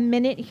about a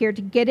minute here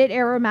to get it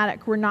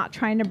aromatic. We're not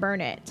trying to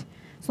burn it.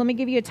 So let me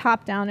give you a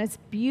top down. It's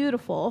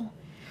beautiful.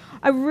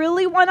 I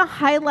really want to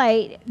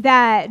highlight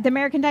that the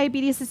American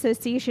Diabetes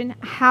Association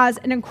has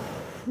an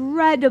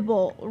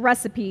incredible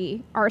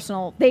recipe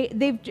arsenal.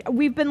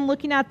 We've been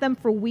looking at them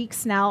for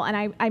weeks now,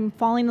 and I'm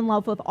falling in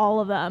love with all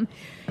of them.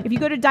 If you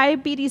go to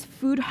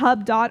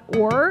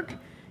diabetesfoodhub.org,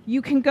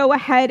 you can go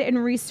ahead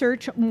and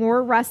research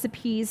more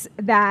recipes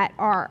that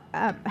are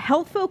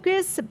health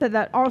focused, but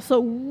that are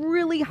also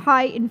really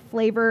high in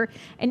flavor,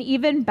 and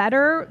even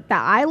better,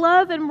 that I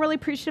love and really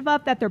appreciative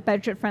of, that they're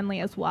budget friendly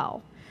as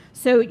well.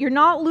 So you're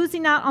not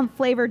losing out on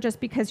flavor just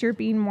because you're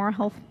being more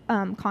health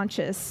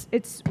conscious.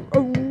 It's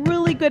a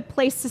really good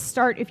place to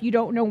start if you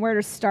don't know where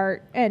to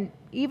start. And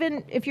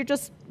even if you're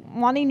just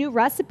wanting new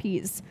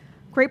recipes,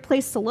 great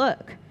place to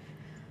look.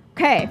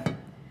 Okay,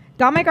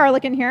 got my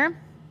garlic in here.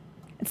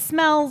 It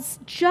smells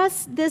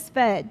just this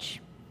veg.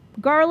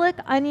 garlic,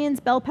 onions,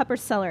 bell pepper,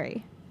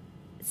 celery.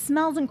 It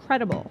smells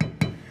incredible.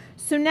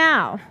 So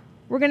now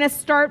we're going to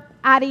start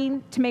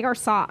adding to make our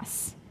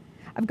sauce.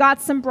 I've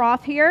got some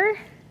broth here.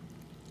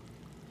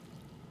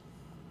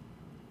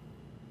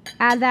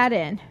 Add that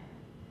in.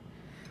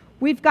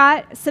 We've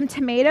got some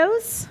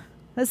tomatoes.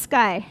 This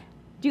guy.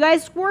 Do you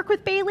guys work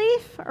with bay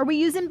leaf? Are we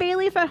using bay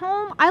leaf at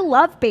home? I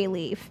love bay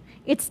leaf.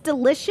 It's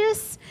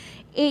delicious.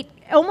 It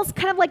almost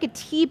kind of like a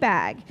tea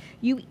bag.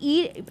 You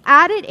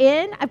add it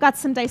in. I've got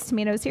some diced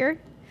tomatoes here.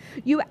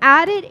 You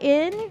add it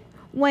in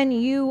when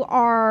you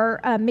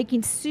are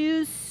making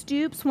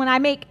soups. When I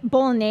make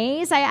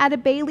bolognese, I add a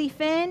bay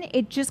leaf in.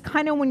 It just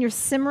kind of, when you're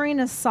simmering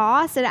a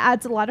sauce, it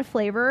adds a lot of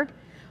flavor.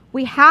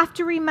 We have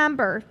to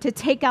remember to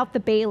take out the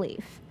bay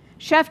leaf.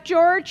 Chef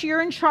George, you're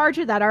in charge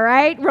of that, all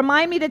right?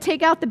 Remind me to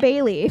take out the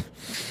bay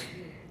leaf.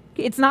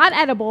 It's not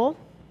edible,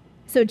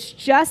 so it's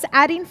just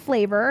adding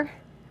flavor.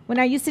 When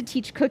I used to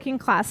teach cooking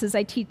classes,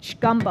 I teach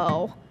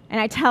gumbo,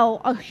 and I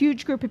tell a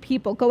huge group of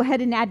people, go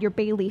ahead and add your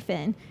bay leaf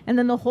in, and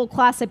then the whole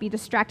class I'd be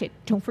distracted.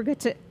 Don't forget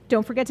to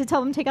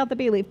tell them to take out the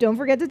bay leaf. Don't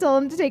forget to tell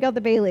them to take out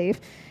the bay leaf.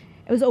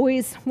 It was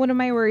always one of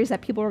my worries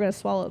that people were going to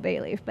swallow a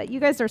bay leaf, but you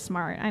guys are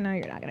smart. I know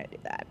you're not going to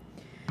do that.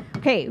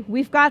 Okay,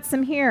 we've got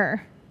some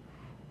here.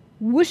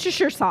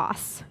 Worcestershire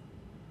sauce.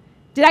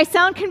 Did I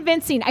sound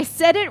convincing? I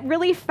said it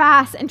really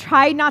fast and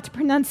tried not to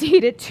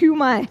pronunciate it too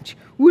much.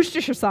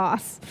 Worcestershire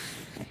sauce.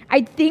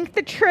 I think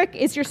the trick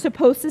is you're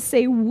supposed to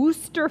say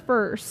Worcester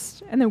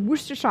first and then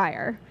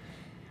Worcestershire.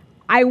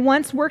 I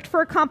once worked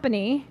for a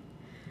company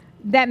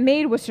that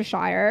made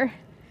Worcestershire,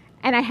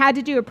 and I had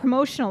to do a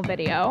promotional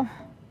video.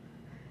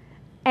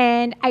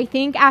 And I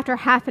think after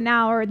half an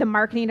hour, the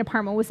marketing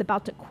department was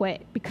about to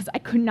quit because I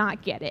could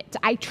not get it.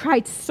 I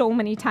tried so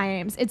many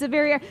times.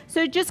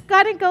 So just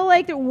gotta go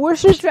like the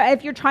Worcestershire.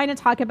 If you're trying to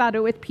talk about it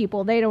with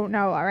people, they don't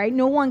know, all right?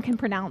 No one can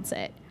pronounce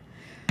it.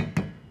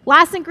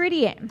 Last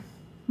ingredient,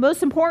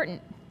 most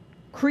important,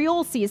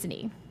 Creole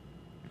seasoning.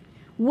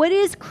 What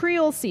is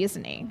Creole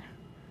seasoning?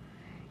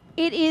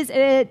 It is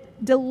a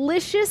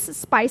delicious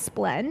spice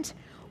blend.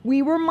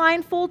 We were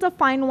mindful to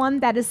find one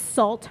that is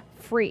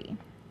salt-free.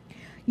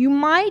 You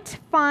might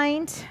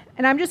find,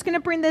 and I'm just going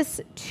to bring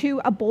this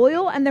to a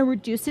boil and then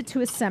reduce it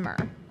to a simmer.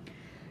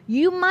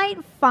 You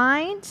might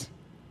find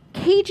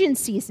Cajun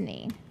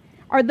seasoning.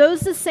 Are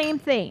those the same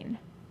thing?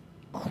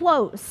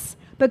 Close.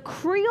 But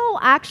Creole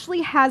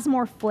actually has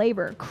more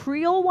flavor.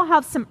 Creole will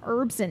have some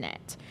herbs in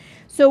it.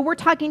 So we're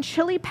talking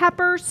chili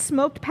pepper,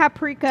 smoked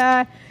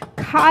paprika,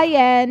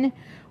 cayenne.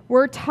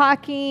 We're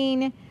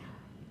talking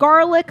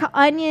garlic,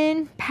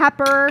 onion,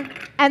 pepper,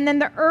 and then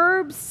the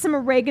herbs, some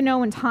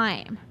oregano and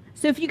thyme.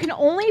 So if you can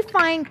only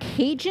find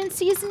Cajun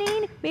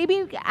seasoning,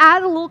 maybe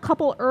add a little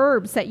couple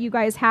herbs that you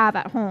guys have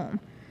at home.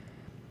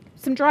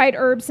 Some dried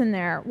herbs in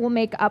there will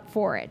make up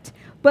for it.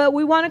 But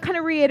we want to kind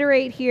of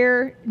reiterate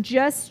here,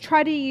 just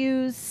try to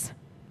use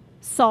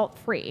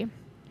salt-free.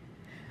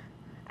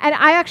 And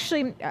I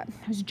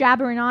was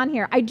jabbering on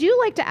here. I do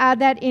like to add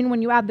that in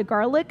when you add the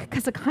garlic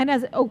because it kind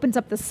of opens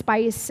up the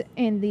spice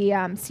in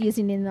the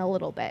seasoning a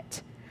little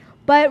bit.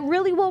 But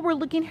really what we're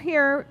looking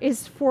here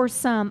is for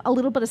a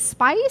little bit of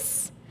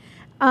spice,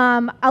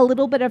 a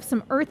little bit of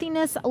some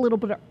earthiness, a little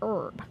bit of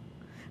herb.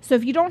 So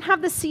if you don't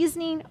have the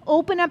seasoning,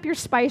 open up your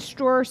spice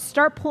drawer,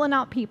 start pulling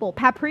out people.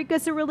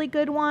 Paprika's a really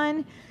good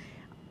one.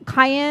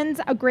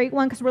 Cayenne's a great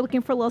one because we're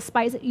looking for a little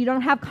spice. You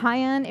don't have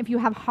cayenne. If you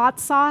have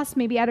hot sauce,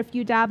 maybe add a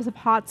few dabs of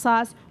hot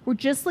sauce. We're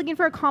just looking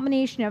for a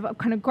combination of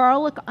kind of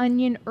garlic,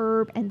 onion,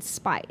 herb, and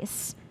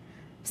spice.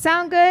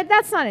 Sound good?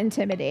 That's not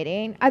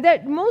intimidating.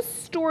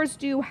 Most stores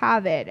do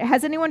have it.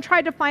 Has anyone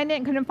tried to find it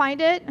and couldn't find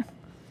it?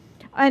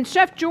 And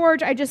Chef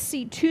George, I just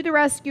see to the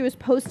rescue, is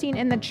posting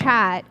in the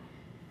chat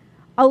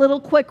a little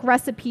quick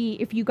recipe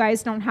if you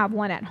guys don't have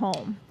one at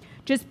home.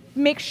 Just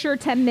make sure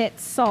to omit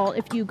salt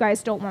if you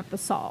guys don't want the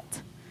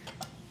salt.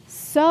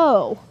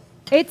 So,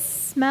 it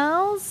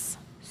smells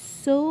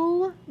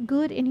so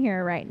good in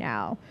here right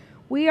now.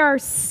 We are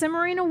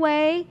simmering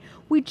away.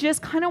 We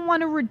just kind of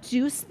want to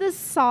reduce the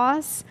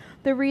sauce.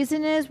 The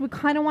reason is we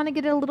kind of want to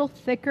get it a little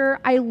thicker.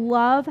 I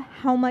love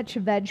how much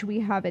veg we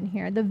have in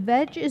here. The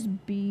veg is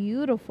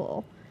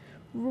beautiful.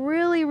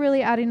 Really,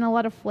 really adding a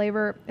lot of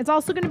flavor. It's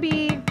also going to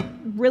be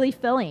really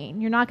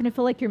filling. You're not going to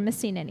feel like you're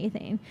missing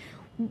anything.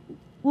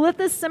 We'll let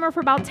this simmer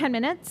for about 10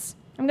 minutes.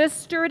 I'm going to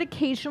stir it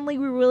occasionally.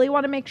 We really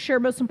want to make sure,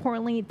 most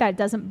importantly, that it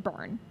doesn't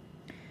burn.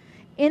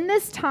 In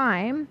this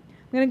time,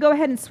 I'm going to go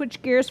ahead and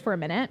switch gears for a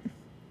minute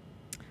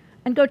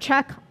and go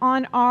check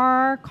on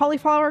our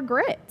cauliflower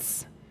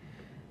grits.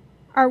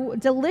 Our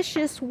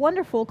delicious,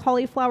 wonderful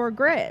cauliflower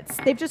grits.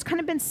 They've just kind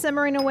of been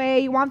simmering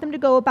away. You want them to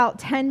go about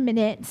 10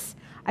 minutes.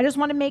 I just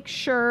want to make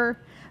sure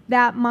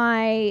that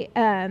my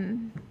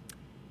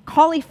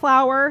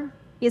cauliflower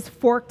is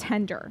fork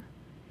tender.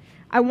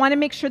 I want to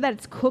make sure that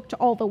it's cooked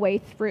all the way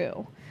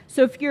through.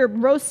 So if you're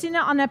roasting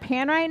it on a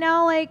pan right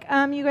now, like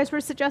you guys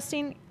were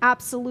suggesting,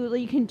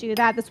 absolutely you can do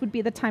that. This would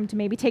be the time to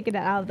maybe take it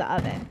out of the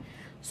oven.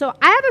 So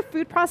I have a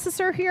food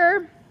processor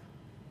here.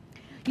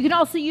 You can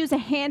also use a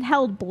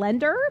handheld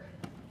blender.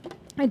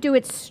 I do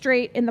it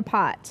straight in the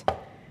pot.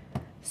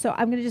 So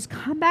I'm gonna just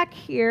come back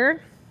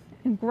here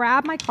and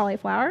grab my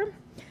cauliflower.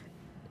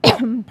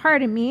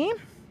 Pardon me.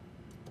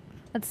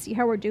 Let's see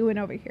how we're doing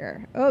over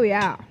here. Oh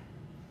yeah.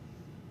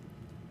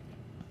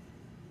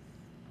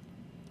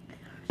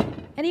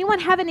 Anyone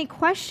have any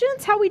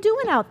questions? How we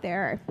doing out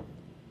there?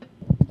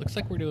 Looks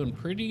like we're doing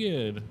pretty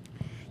good.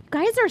 You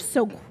guys are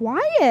so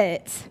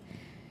quiet.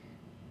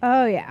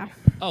 Oh yeah.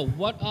 Oh,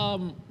 what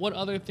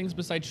other things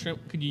besides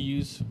shrimp could you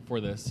use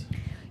for this?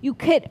 You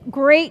could,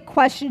 great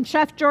question.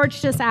 Chef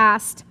George just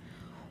asked,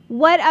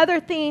 what other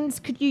things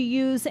could you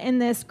use in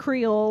this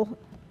Creole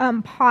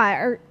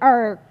pie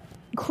or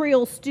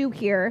Creole stew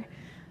here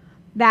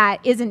that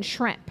isn't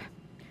shrimp?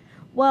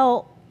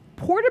 Well,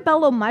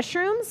 portobello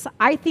mushrooms,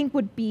 I think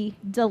would be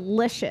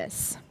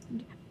delicious.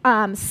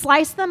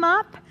 Slice them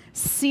up,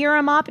 sear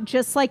them up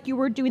just like you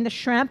were doing the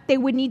shrimp. They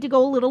would need to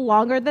go a little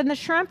longer than the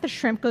shrimp. The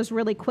shrimp goes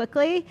really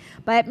quickly,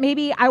 but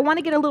maybe I want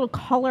to get a little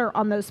color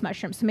on those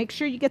mushrooms. So make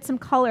sure you get some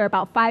color,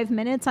 about 5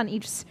 minutes on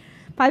each,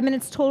 5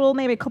 minutes total,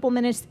 maybe a couple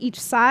minutes each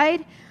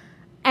side.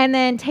 And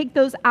then take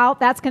those out.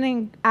 That's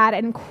going to add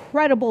an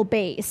incredible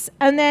base.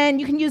 And then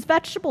you can use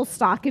vegetable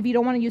stock if you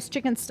don't want to use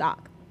chicken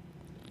stock.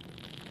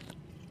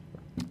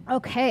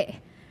 Okay,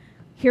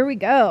 here we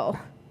go.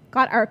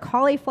 Got our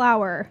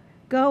cauliflower.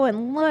 Go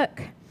and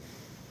look.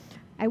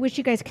 I wish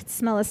you guys could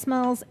smell it.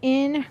 Smells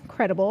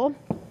incredible.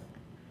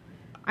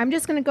 I'm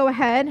just going to go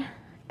ahead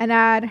and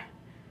add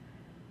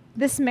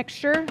this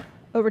mixture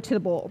over to the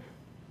bowl.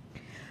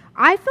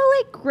 I feel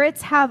like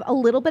grits have a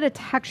little bit of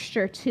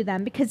texture to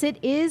them because it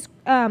is,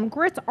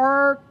 grits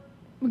are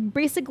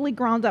basically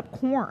ground up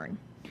corn.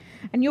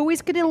 And you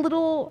always get a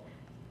little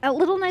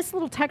nice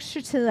little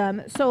texture to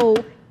them. So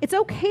it's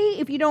okay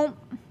if you don't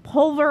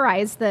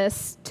pulverize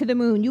this to the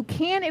moon. You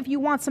can if you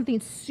want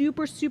something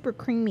super, super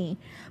creamy.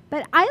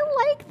 But I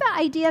like the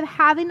idea of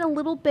having a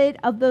little bit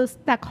of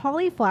that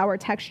cauliflower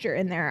texture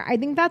in there. I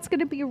think that's going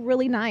to be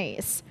really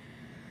nice.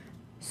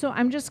 So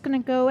I'm just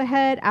going to go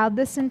ahead, add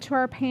this into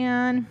our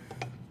pan,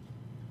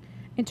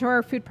 into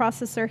our food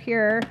processor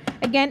here.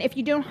 Again, if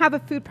you don't have a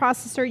food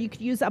processor, you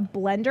could use a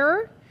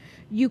blender.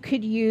 You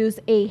could use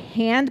a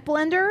hand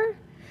blender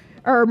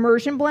or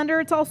immersion blender,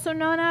 it's also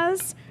known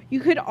as. You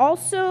could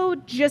also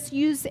just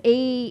use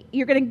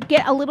you're going to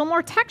get a little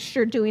more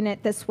texture doing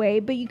it this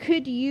way, but you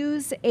could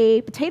use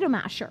a potato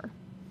masher.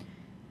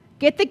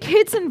 Get the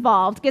kids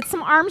involved, get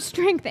some arm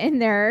strength in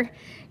there,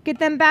 get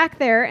them back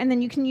there, and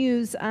then you can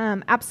use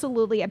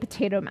absolutely a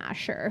potato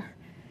masher.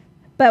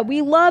 But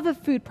we love a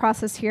food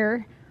process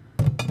here.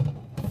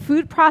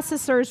 Food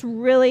processors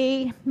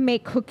really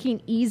make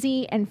cooking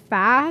easy and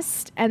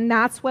fast, and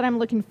that's what I'm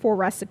looking for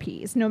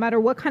recipes. No matter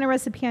what kind of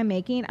recipe I'm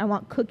making, I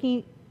want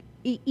cooking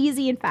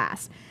easy and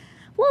fast.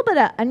 A little bit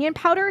of onion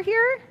powder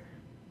here.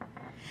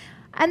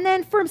 And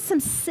then for some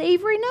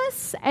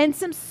savoriness and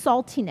some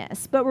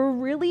saltiness, but we're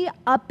really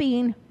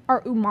upping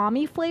our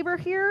umami flavor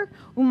here.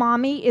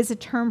 Umami is a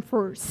term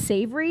for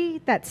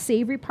savory, that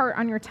savory part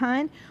on your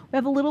tongue. We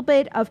have a little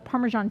bit of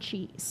Parmesan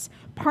cheese.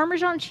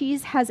 Parmesan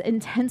cheese has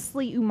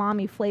intensely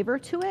umami flavor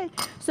to it.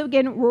 So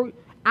again, we're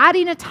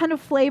adding a ton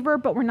of flavor,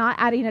 but we're not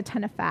adding a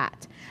ton of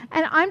fat.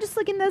 And I'm just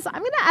looking at this, I'm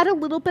gonna add a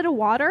little bit of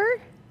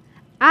water.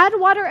 Add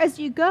water as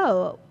you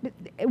go.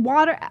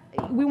 Water,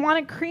 we want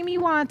it creamy,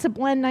 we want it to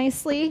blend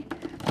nicely.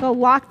 So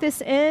lock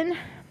this in.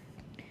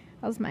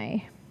 That was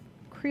my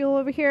Creole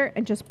over here,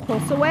 and just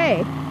pulse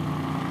away.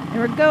 And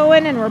we're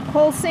going and we're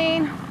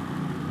pulsing.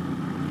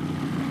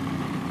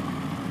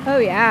 Oh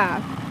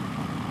yeah.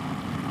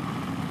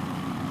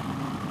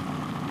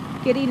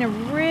 Getting a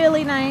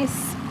really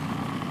nice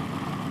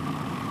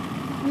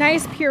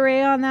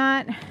puree on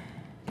that.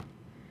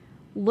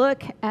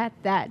 Look at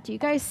that. Do you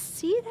guys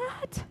see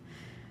that?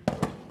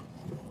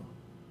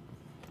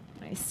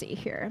 Let me see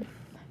here.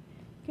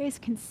 You guys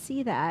can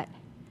see that.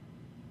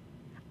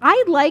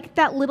 I like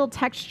that little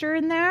texture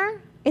in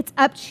there. It's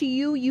up to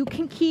you. You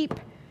can keep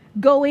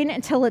going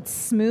until it's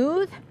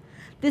smooth.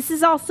 This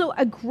is also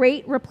a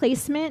great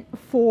replacement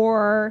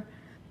for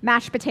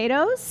mashed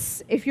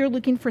potatoes. If you're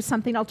looking for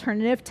something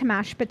alternative to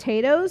mashed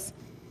potatoes,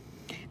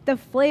 the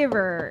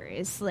flavor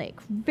is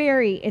like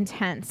very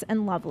intense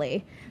and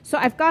lovely. So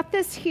I've got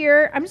this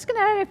here. I'm just gonna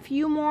add a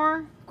few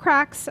more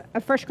cracks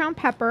of fresh ground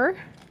pepper.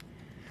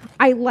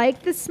 I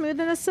like the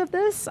smoothness of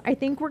this. I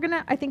think we're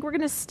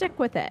gonna stick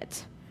with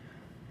it.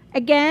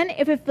 Again,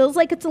 if it feels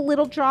like it's a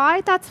little dry,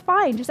 that's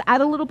fine. Just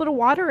add a little bit of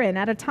water in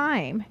at a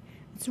time.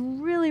 It's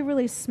really,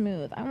 really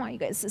smooth. I want you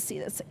guys to see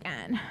this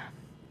again.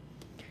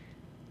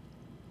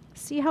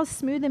 See how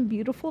smooth and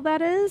beautiful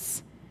that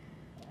is?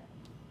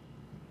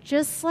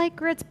 Just like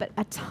grits, but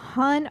a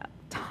ton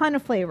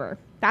of flavor.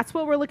 That's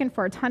what we're looking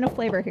for, a ton of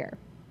flavor here.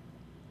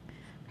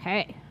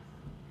 Okay.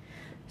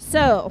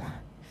 So,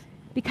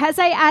 because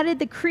I added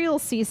the Creole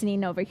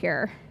seasoning over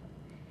here,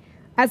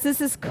 as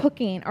this is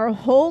cooking, our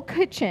whole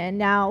kitchen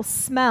now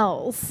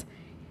smells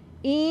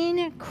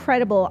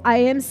incredible. I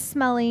am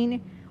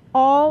smelling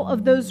all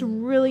of those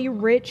really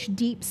rich,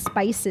 deep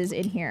spices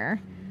in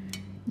here.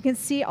 You can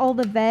see all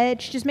the veg.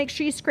 Just make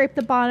sure you scrape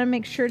the bottom,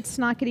 make sure it's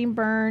not getting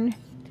burned.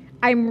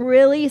 I'm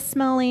really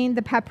smelling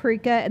the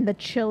paprika and the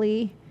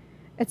chili.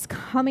 It's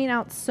coming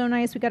out so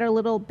nice. We got our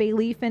little bay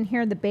leaf in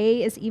here. The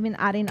bay is even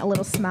adding a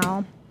little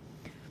smell.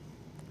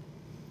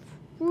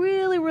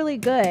 Really, really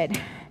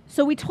good.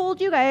 So we told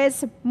you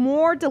guys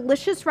more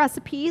delicious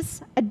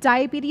recipes at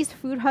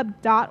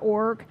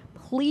diabetesfoodhub.org.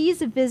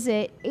 Please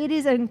visit. It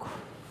is an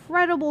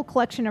incredible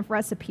collection of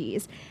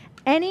recipes.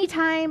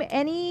 Anytime,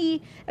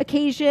 any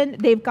occasion,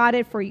 they've got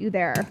it for you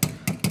there.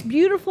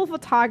 Beautiful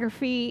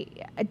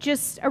photography,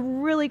 just a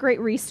really great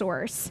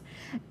resource.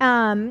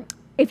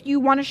 If you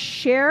want to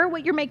share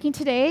what you're making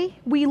today,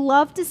 we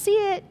love to see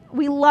it.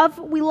 We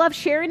love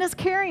sharing is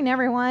caring,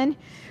 everyone.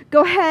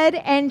 Go ahead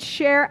and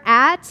share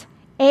at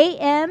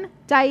AM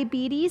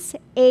Diabetes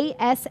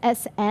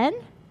ASSN. I'm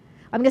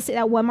going to say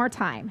that one more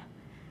time.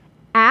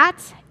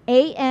 At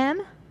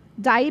AM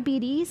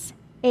Diabetes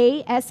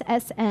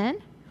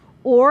ASSN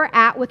or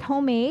at With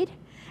Homemade.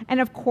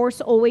 And of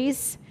course,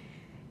 always,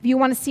 if you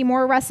want to see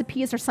more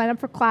recipes or sign up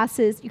for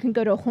classes, you can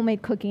go to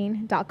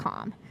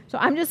homemadecooking.com. So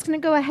I'm just going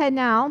to go ahead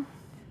now.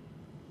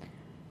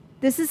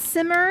 This is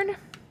simmered.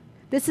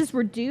 This is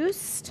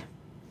reduced.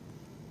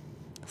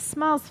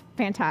 Smells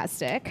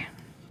fantastic.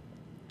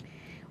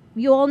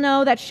 You all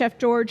know that Chef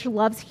George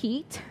loves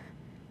heat.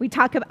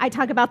 I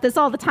talk about this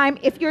all the time.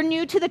 If you're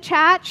new to the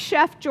chat,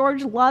 Chef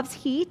George loves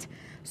heat.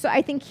 So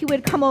I think he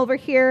would come over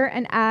here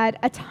and add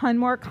a ton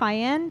more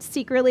cayenne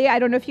secretly. I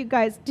don't know if you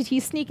guys, did he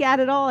sneak at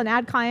it all and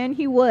add cayenne?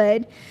 He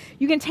would.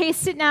 You can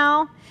taste it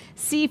now.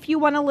 See if you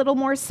want a little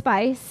more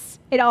spice.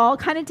 It all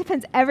kind of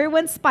depends.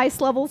 Everyone's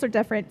spice levels are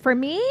different. For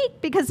me,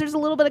 because there's a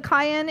little bit of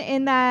cayenne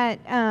in that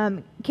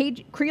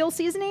Creole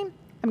seasoning,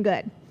 I'm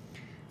good.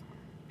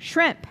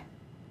 Shrimp.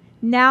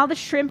 Now the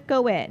shrimp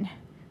go in.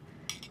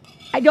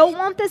 I don't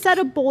want this at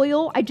a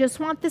boil. I just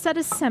want this at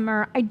a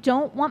simmer. I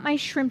don't want my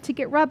shrimp to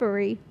get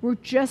rubbery. We're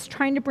just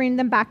trying to bring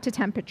them back to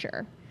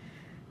temperature.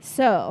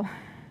 So,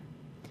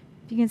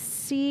 if you can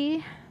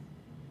see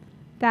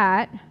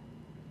that,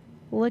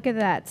 look at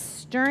that.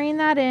 Stirring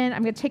that in.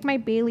 I'm going to take my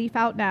bay leaf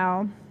out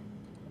now.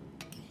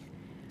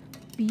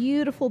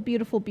 Beautiful,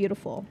 beautiful,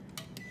 beautiful.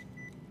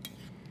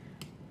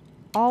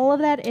 All of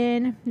that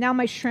in. Now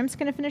my shrimp's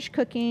going to finish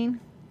cooking.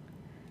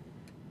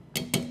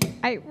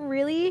 I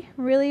really,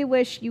 really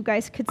wish you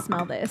guys could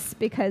smell this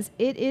because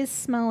it is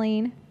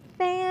smelling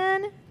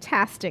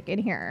fantastic in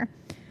here.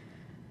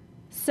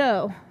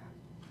 So,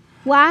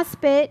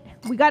 last bit,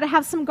 we got to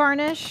have some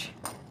garnish.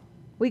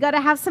 We got to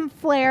have some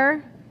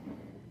flair.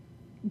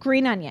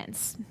 Green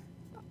onions,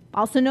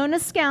 also known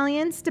as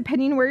scallions,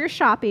 depending where you're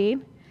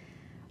shopping.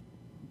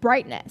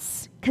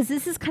 Brightness, because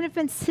this has kind of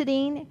been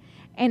sitting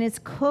and it's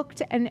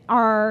cooked, and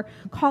our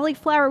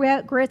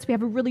cauliflower grits, we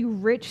have a really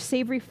rich,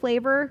 savory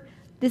flavor.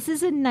 This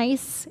is a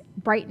nice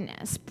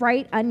brightness,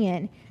 bright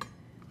onion.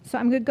 So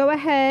I'm going to go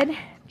ahead,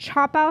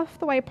 chop off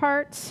the white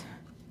parts,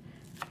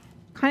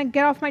 kind of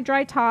get off my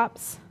dry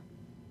tops,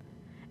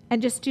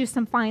 and just do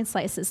some fine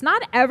slices.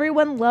 Not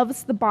everyone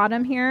loves the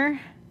bottom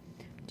here.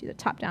 Do the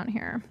top down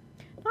here.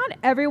 Not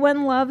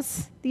everyone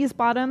loves these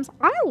bottoms.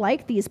 I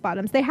like these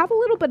bottoms. They have a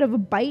little bit of a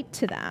bite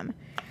to them.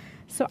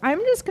 So I'm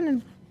just going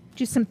to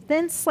do some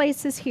thin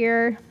slices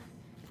here.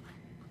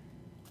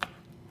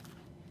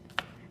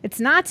 It's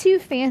not too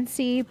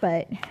fancy,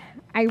 but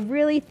I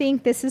really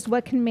think this is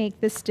what can make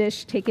this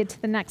dish take it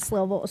to the next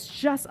level. It's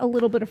just a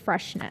little bit of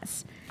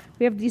freshness.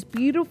 We have these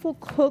beautiful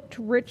cooked,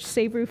 rich,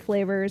 savory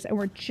flavors, and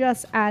we're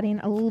just adding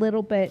a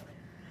little bit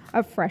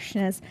of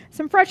freshness.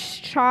 Some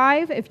fresh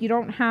chive. If you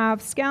don't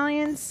have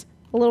scallions,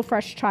 a little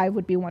fresh chive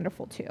would be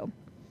wonderful too.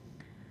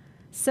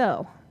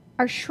 So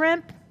our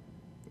shrimp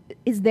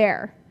is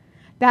there.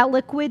 That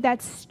liquid,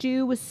 that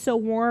stew was so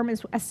warm.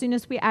 As soon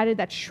as we added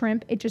that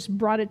shrimp, it just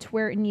brought it to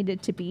where it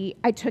needed to be.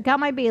 I took out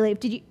my bay leaf.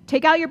 Did you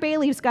take out your bay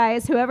leaves,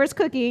 guys? Whoever's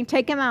cooking,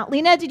 take them out.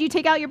 Lena, did you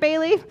take out your bay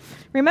leaf?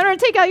 Remember to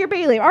take out your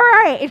bay leaf. All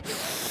right.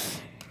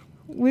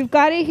 We've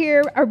got it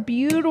here, our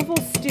beautiful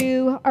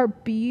stew, our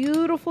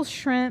beautiful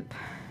shrimp.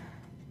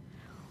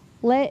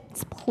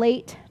 Let's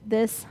plate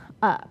this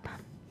up.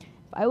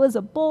 If I was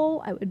a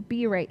bowl, I would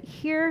be right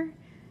here.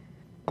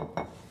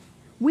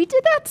 We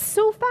did that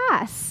so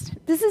fast.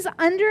 This is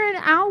under an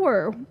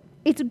hour.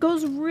 It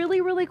goes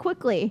really, really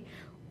quickly.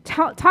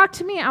 Talk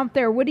to me out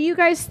there. What are you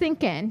guys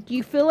thinking? Do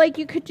you feel like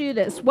you could do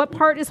this? What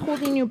part is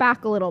holding you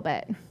back a little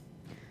bit?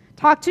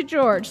 Talk to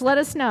George. Let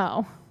us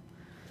know.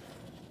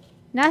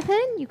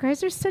 Nothing? You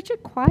guys are such a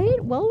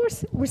quiet,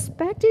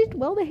 well-respected,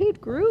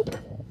 well-behaved group.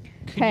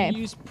 Could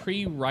you use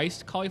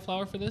pre-riced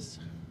cauliflower for this?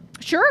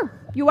 Sure.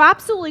 You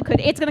absolutely could.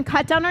 It's going to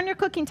cut down on your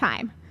cooking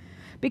time,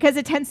 because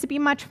it tends to be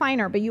much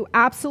finer, but you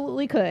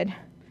absolutely could.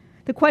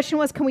 The question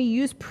was, can we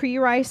use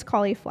pre-riced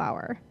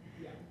cauliflower?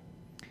 Yeah.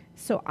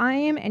 So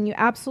and you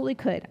absolutely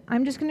could.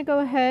 I'm just going to go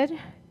ahead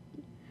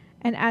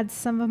and add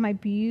some of my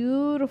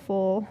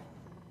beautiful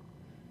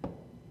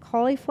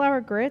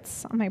cauliflower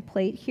grits on my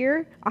plate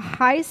here. A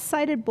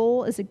high-sided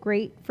bowl is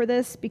great for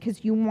this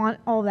because you want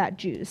all that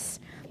juice.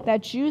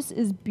 That juice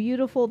is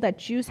beautiful. That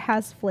juice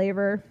has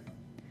flavor.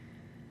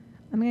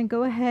 I'm going to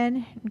go ahead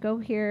and go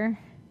here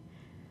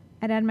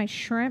and add my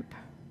shrimp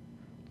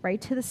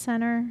right to the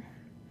center.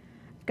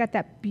 Got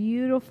that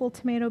beautiful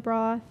tomato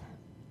broth.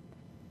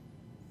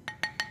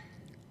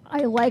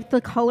 I like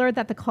the color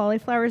that the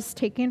cauliflower is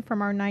taking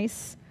from our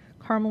nice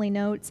caramely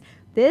notes.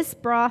 This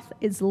broth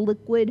is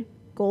liquid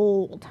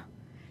gold.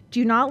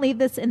 Do not leave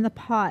this in the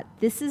pot.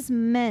 This is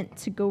meant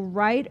to go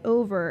right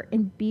over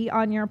and be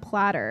on your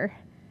platter.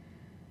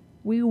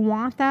 We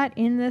want that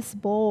in this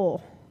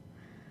bowl.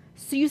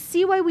 So you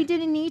see why we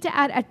didn't need to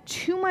add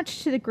too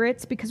much to the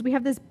grits, because we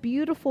have this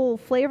beautiful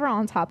flavor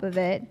on top of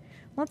it.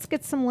 Let's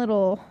get some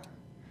little,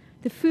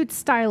 the food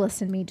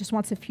stylist in me just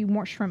wants a few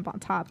more shrimp on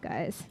top,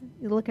 guys.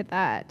 You look at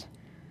that.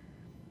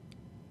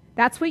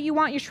 That's what you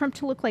want your shrimp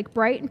to look like,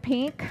 bright and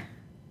pink.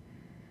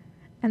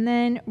 And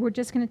then we're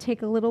just going to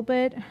take a little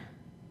bit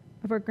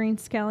of our green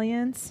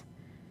scallions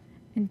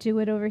and do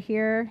it over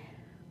here.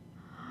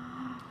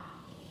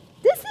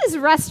 This is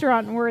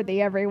restaurant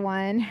worthy,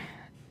 everyone.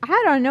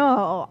 I don't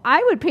know.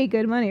 I would pay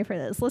good money for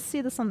this. Let's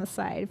see this on the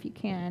side if you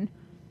can.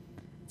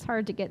 It's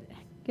hard to get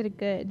it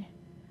good.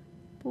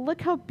 But look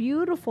how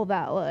beautiful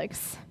that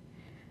looks.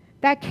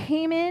 That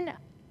came in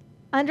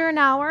under an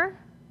hour.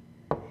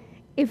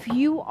 If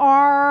you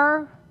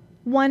are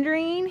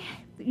wondering,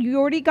 you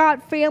already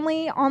got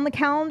family on the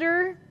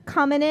calendar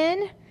coming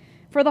in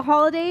for the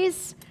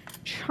holidays,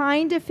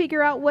 trying to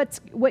figure out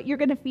what you're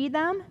going to feed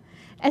them.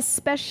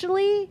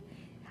 Especially,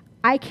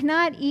 I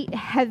cannot eat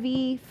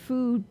heavy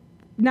food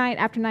night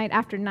after night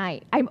after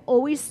night. I'm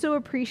always so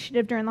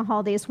appreciative during the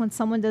holidays when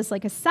someone does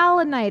like a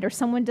salad night or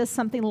someone does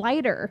something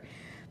lighter.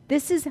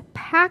 This is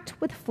packed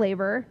with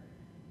flavor,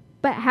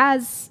 but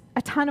has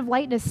a ton of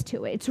lightness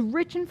to it. It's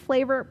rich in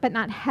flavor, but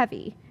not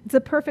heavy. It's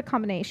a perfect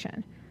combination.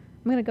 I'm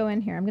going to go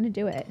in here. I'm going to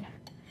do it. A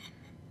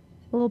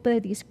little bit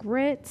of these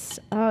grits.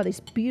 Oh,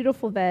 these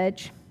beautiful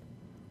veg.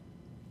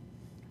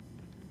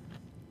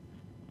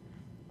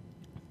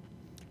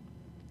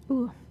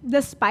 Ooh,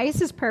 the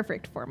spice is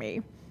perfect for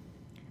me.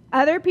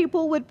 Other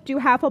people would do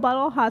half a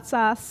bottle of hot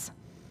sauce.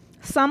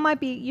 Some might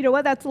be, you know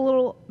what, that's a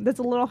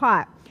little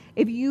hot.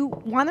 If you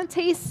want to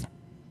taste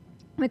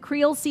the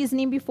Creole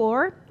seasoning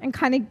before and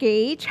kind of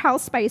gauge how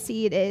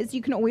spicy it is,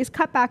 you can always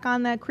cut back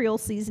on that Creole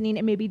seasoning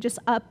and maybe just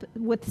up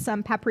with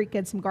some paprika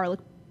and some garlic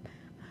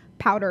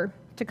powder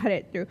to cut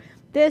it through.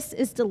 This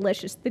is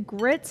delicious. The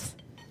grits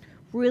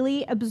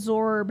really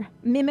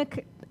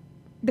mimic,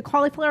 the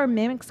cauliflower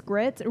mimics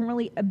grits and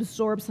really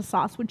absorbs the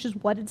sauce, which is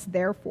what it's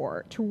there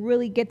for, to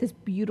really get this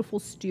beautiful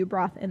stew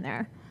broth in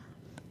there.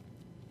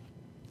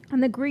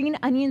 And the green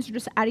onions are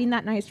just adding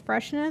that nice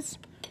freshness.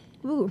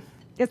 Ooh,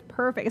 it's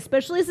perfect,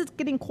 especially as it's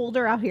getting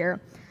colder out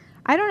here.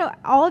 I don't know,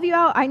 all of you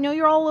out, I know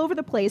you're all over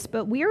the place,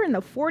 but we are in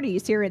the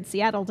 40s here in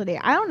Seattle today.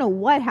 I don't know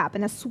what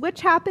happened. A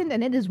switch happened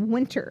and it is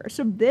winter.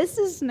 So this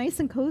is nice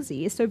and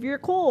cozy. So if you're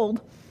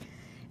cold,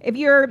 if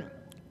you're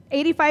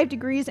 85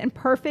 degrees and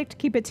perfect,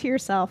 keep it to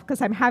yourself,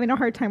 because I'm having a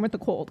hard time with the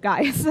cold,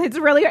 guys. It's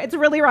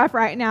really rough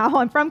right now.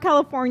 I'm from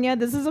California.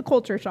 This is a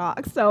culture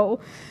shock. So,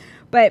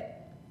 but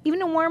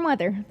even in warm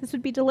weather, this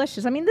would be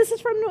delicious. I mean, this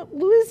is from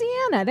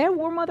Louisiana. They have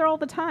warm weather all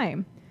the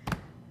time.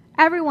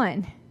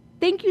 Everyone,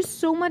 thank you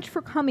so much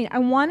for coming. I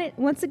want it,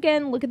 once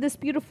again, look at this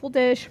beautiful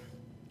dish.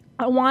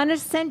 I want to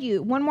send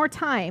you one more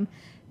time,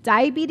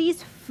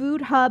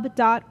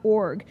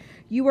 diabetesfoodhub.org.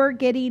 You are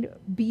getting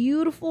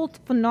beautiful,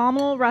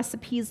 phenomenal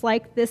recipes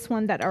like this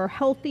one that are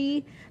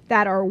healthy,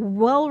 that are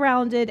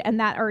well-rounded, and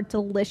that are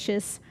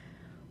delicious.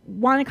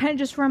 Want to kind of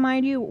just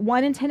remind you,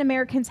 1 in 10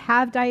 Americans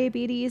have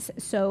diabetes.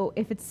 So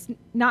if it's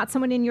not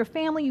someone in your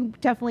family, you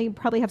definitely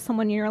probably have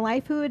someone in your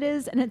life who it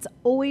is. And it's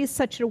always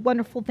such a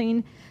wonderful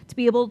thing to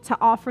be able to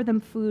offer them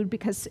food,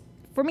 because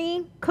for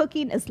me,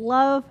 cooking is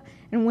love.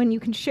 And when you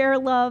can share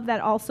love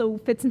that also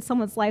fits in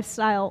someone's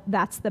lifestyle,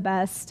 that's the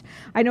best.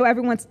 I know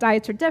everyone's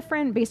diets are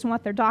different based on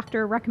what their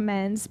doctor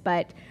recommends,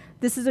 but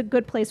this is a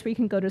good place where you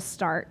can go to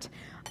start.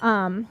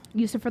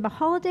 Use it for the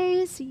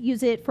holidays,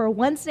 use it for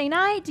Wednesday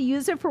night,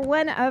 use it for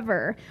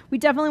whenever. We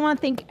definitely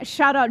want to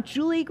shout out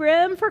Julie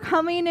Grimm for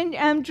coming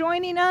and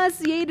joining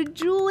us. Yay to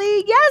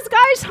Julie. Yes,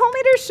 guys,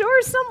 homemakers, show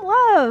her some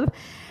love.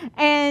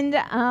 And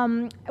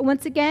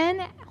once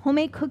again,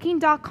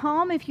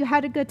 homemadecooking.com. If you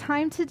had a good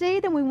time today,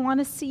 then we want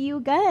to see you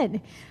again.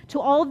 To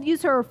all of you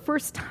who are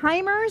first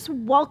timers,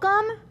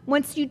 welcome.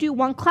 Once you do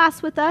one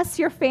class with us,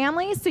 your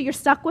family, so you're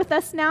stuck with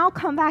us now,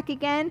 come back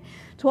again.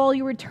 To all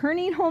you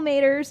returning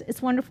homemakers,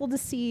 it's wonderful to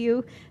see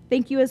you.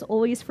 Thank you as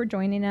always for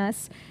joining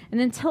us. And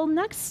until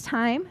next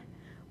time,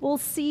 we'll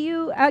see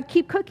you.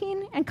 Keep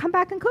cooking and come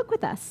back and cook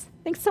with us.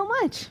 Thanks so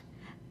much.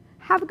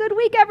 Have a good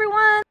week,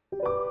 everyone.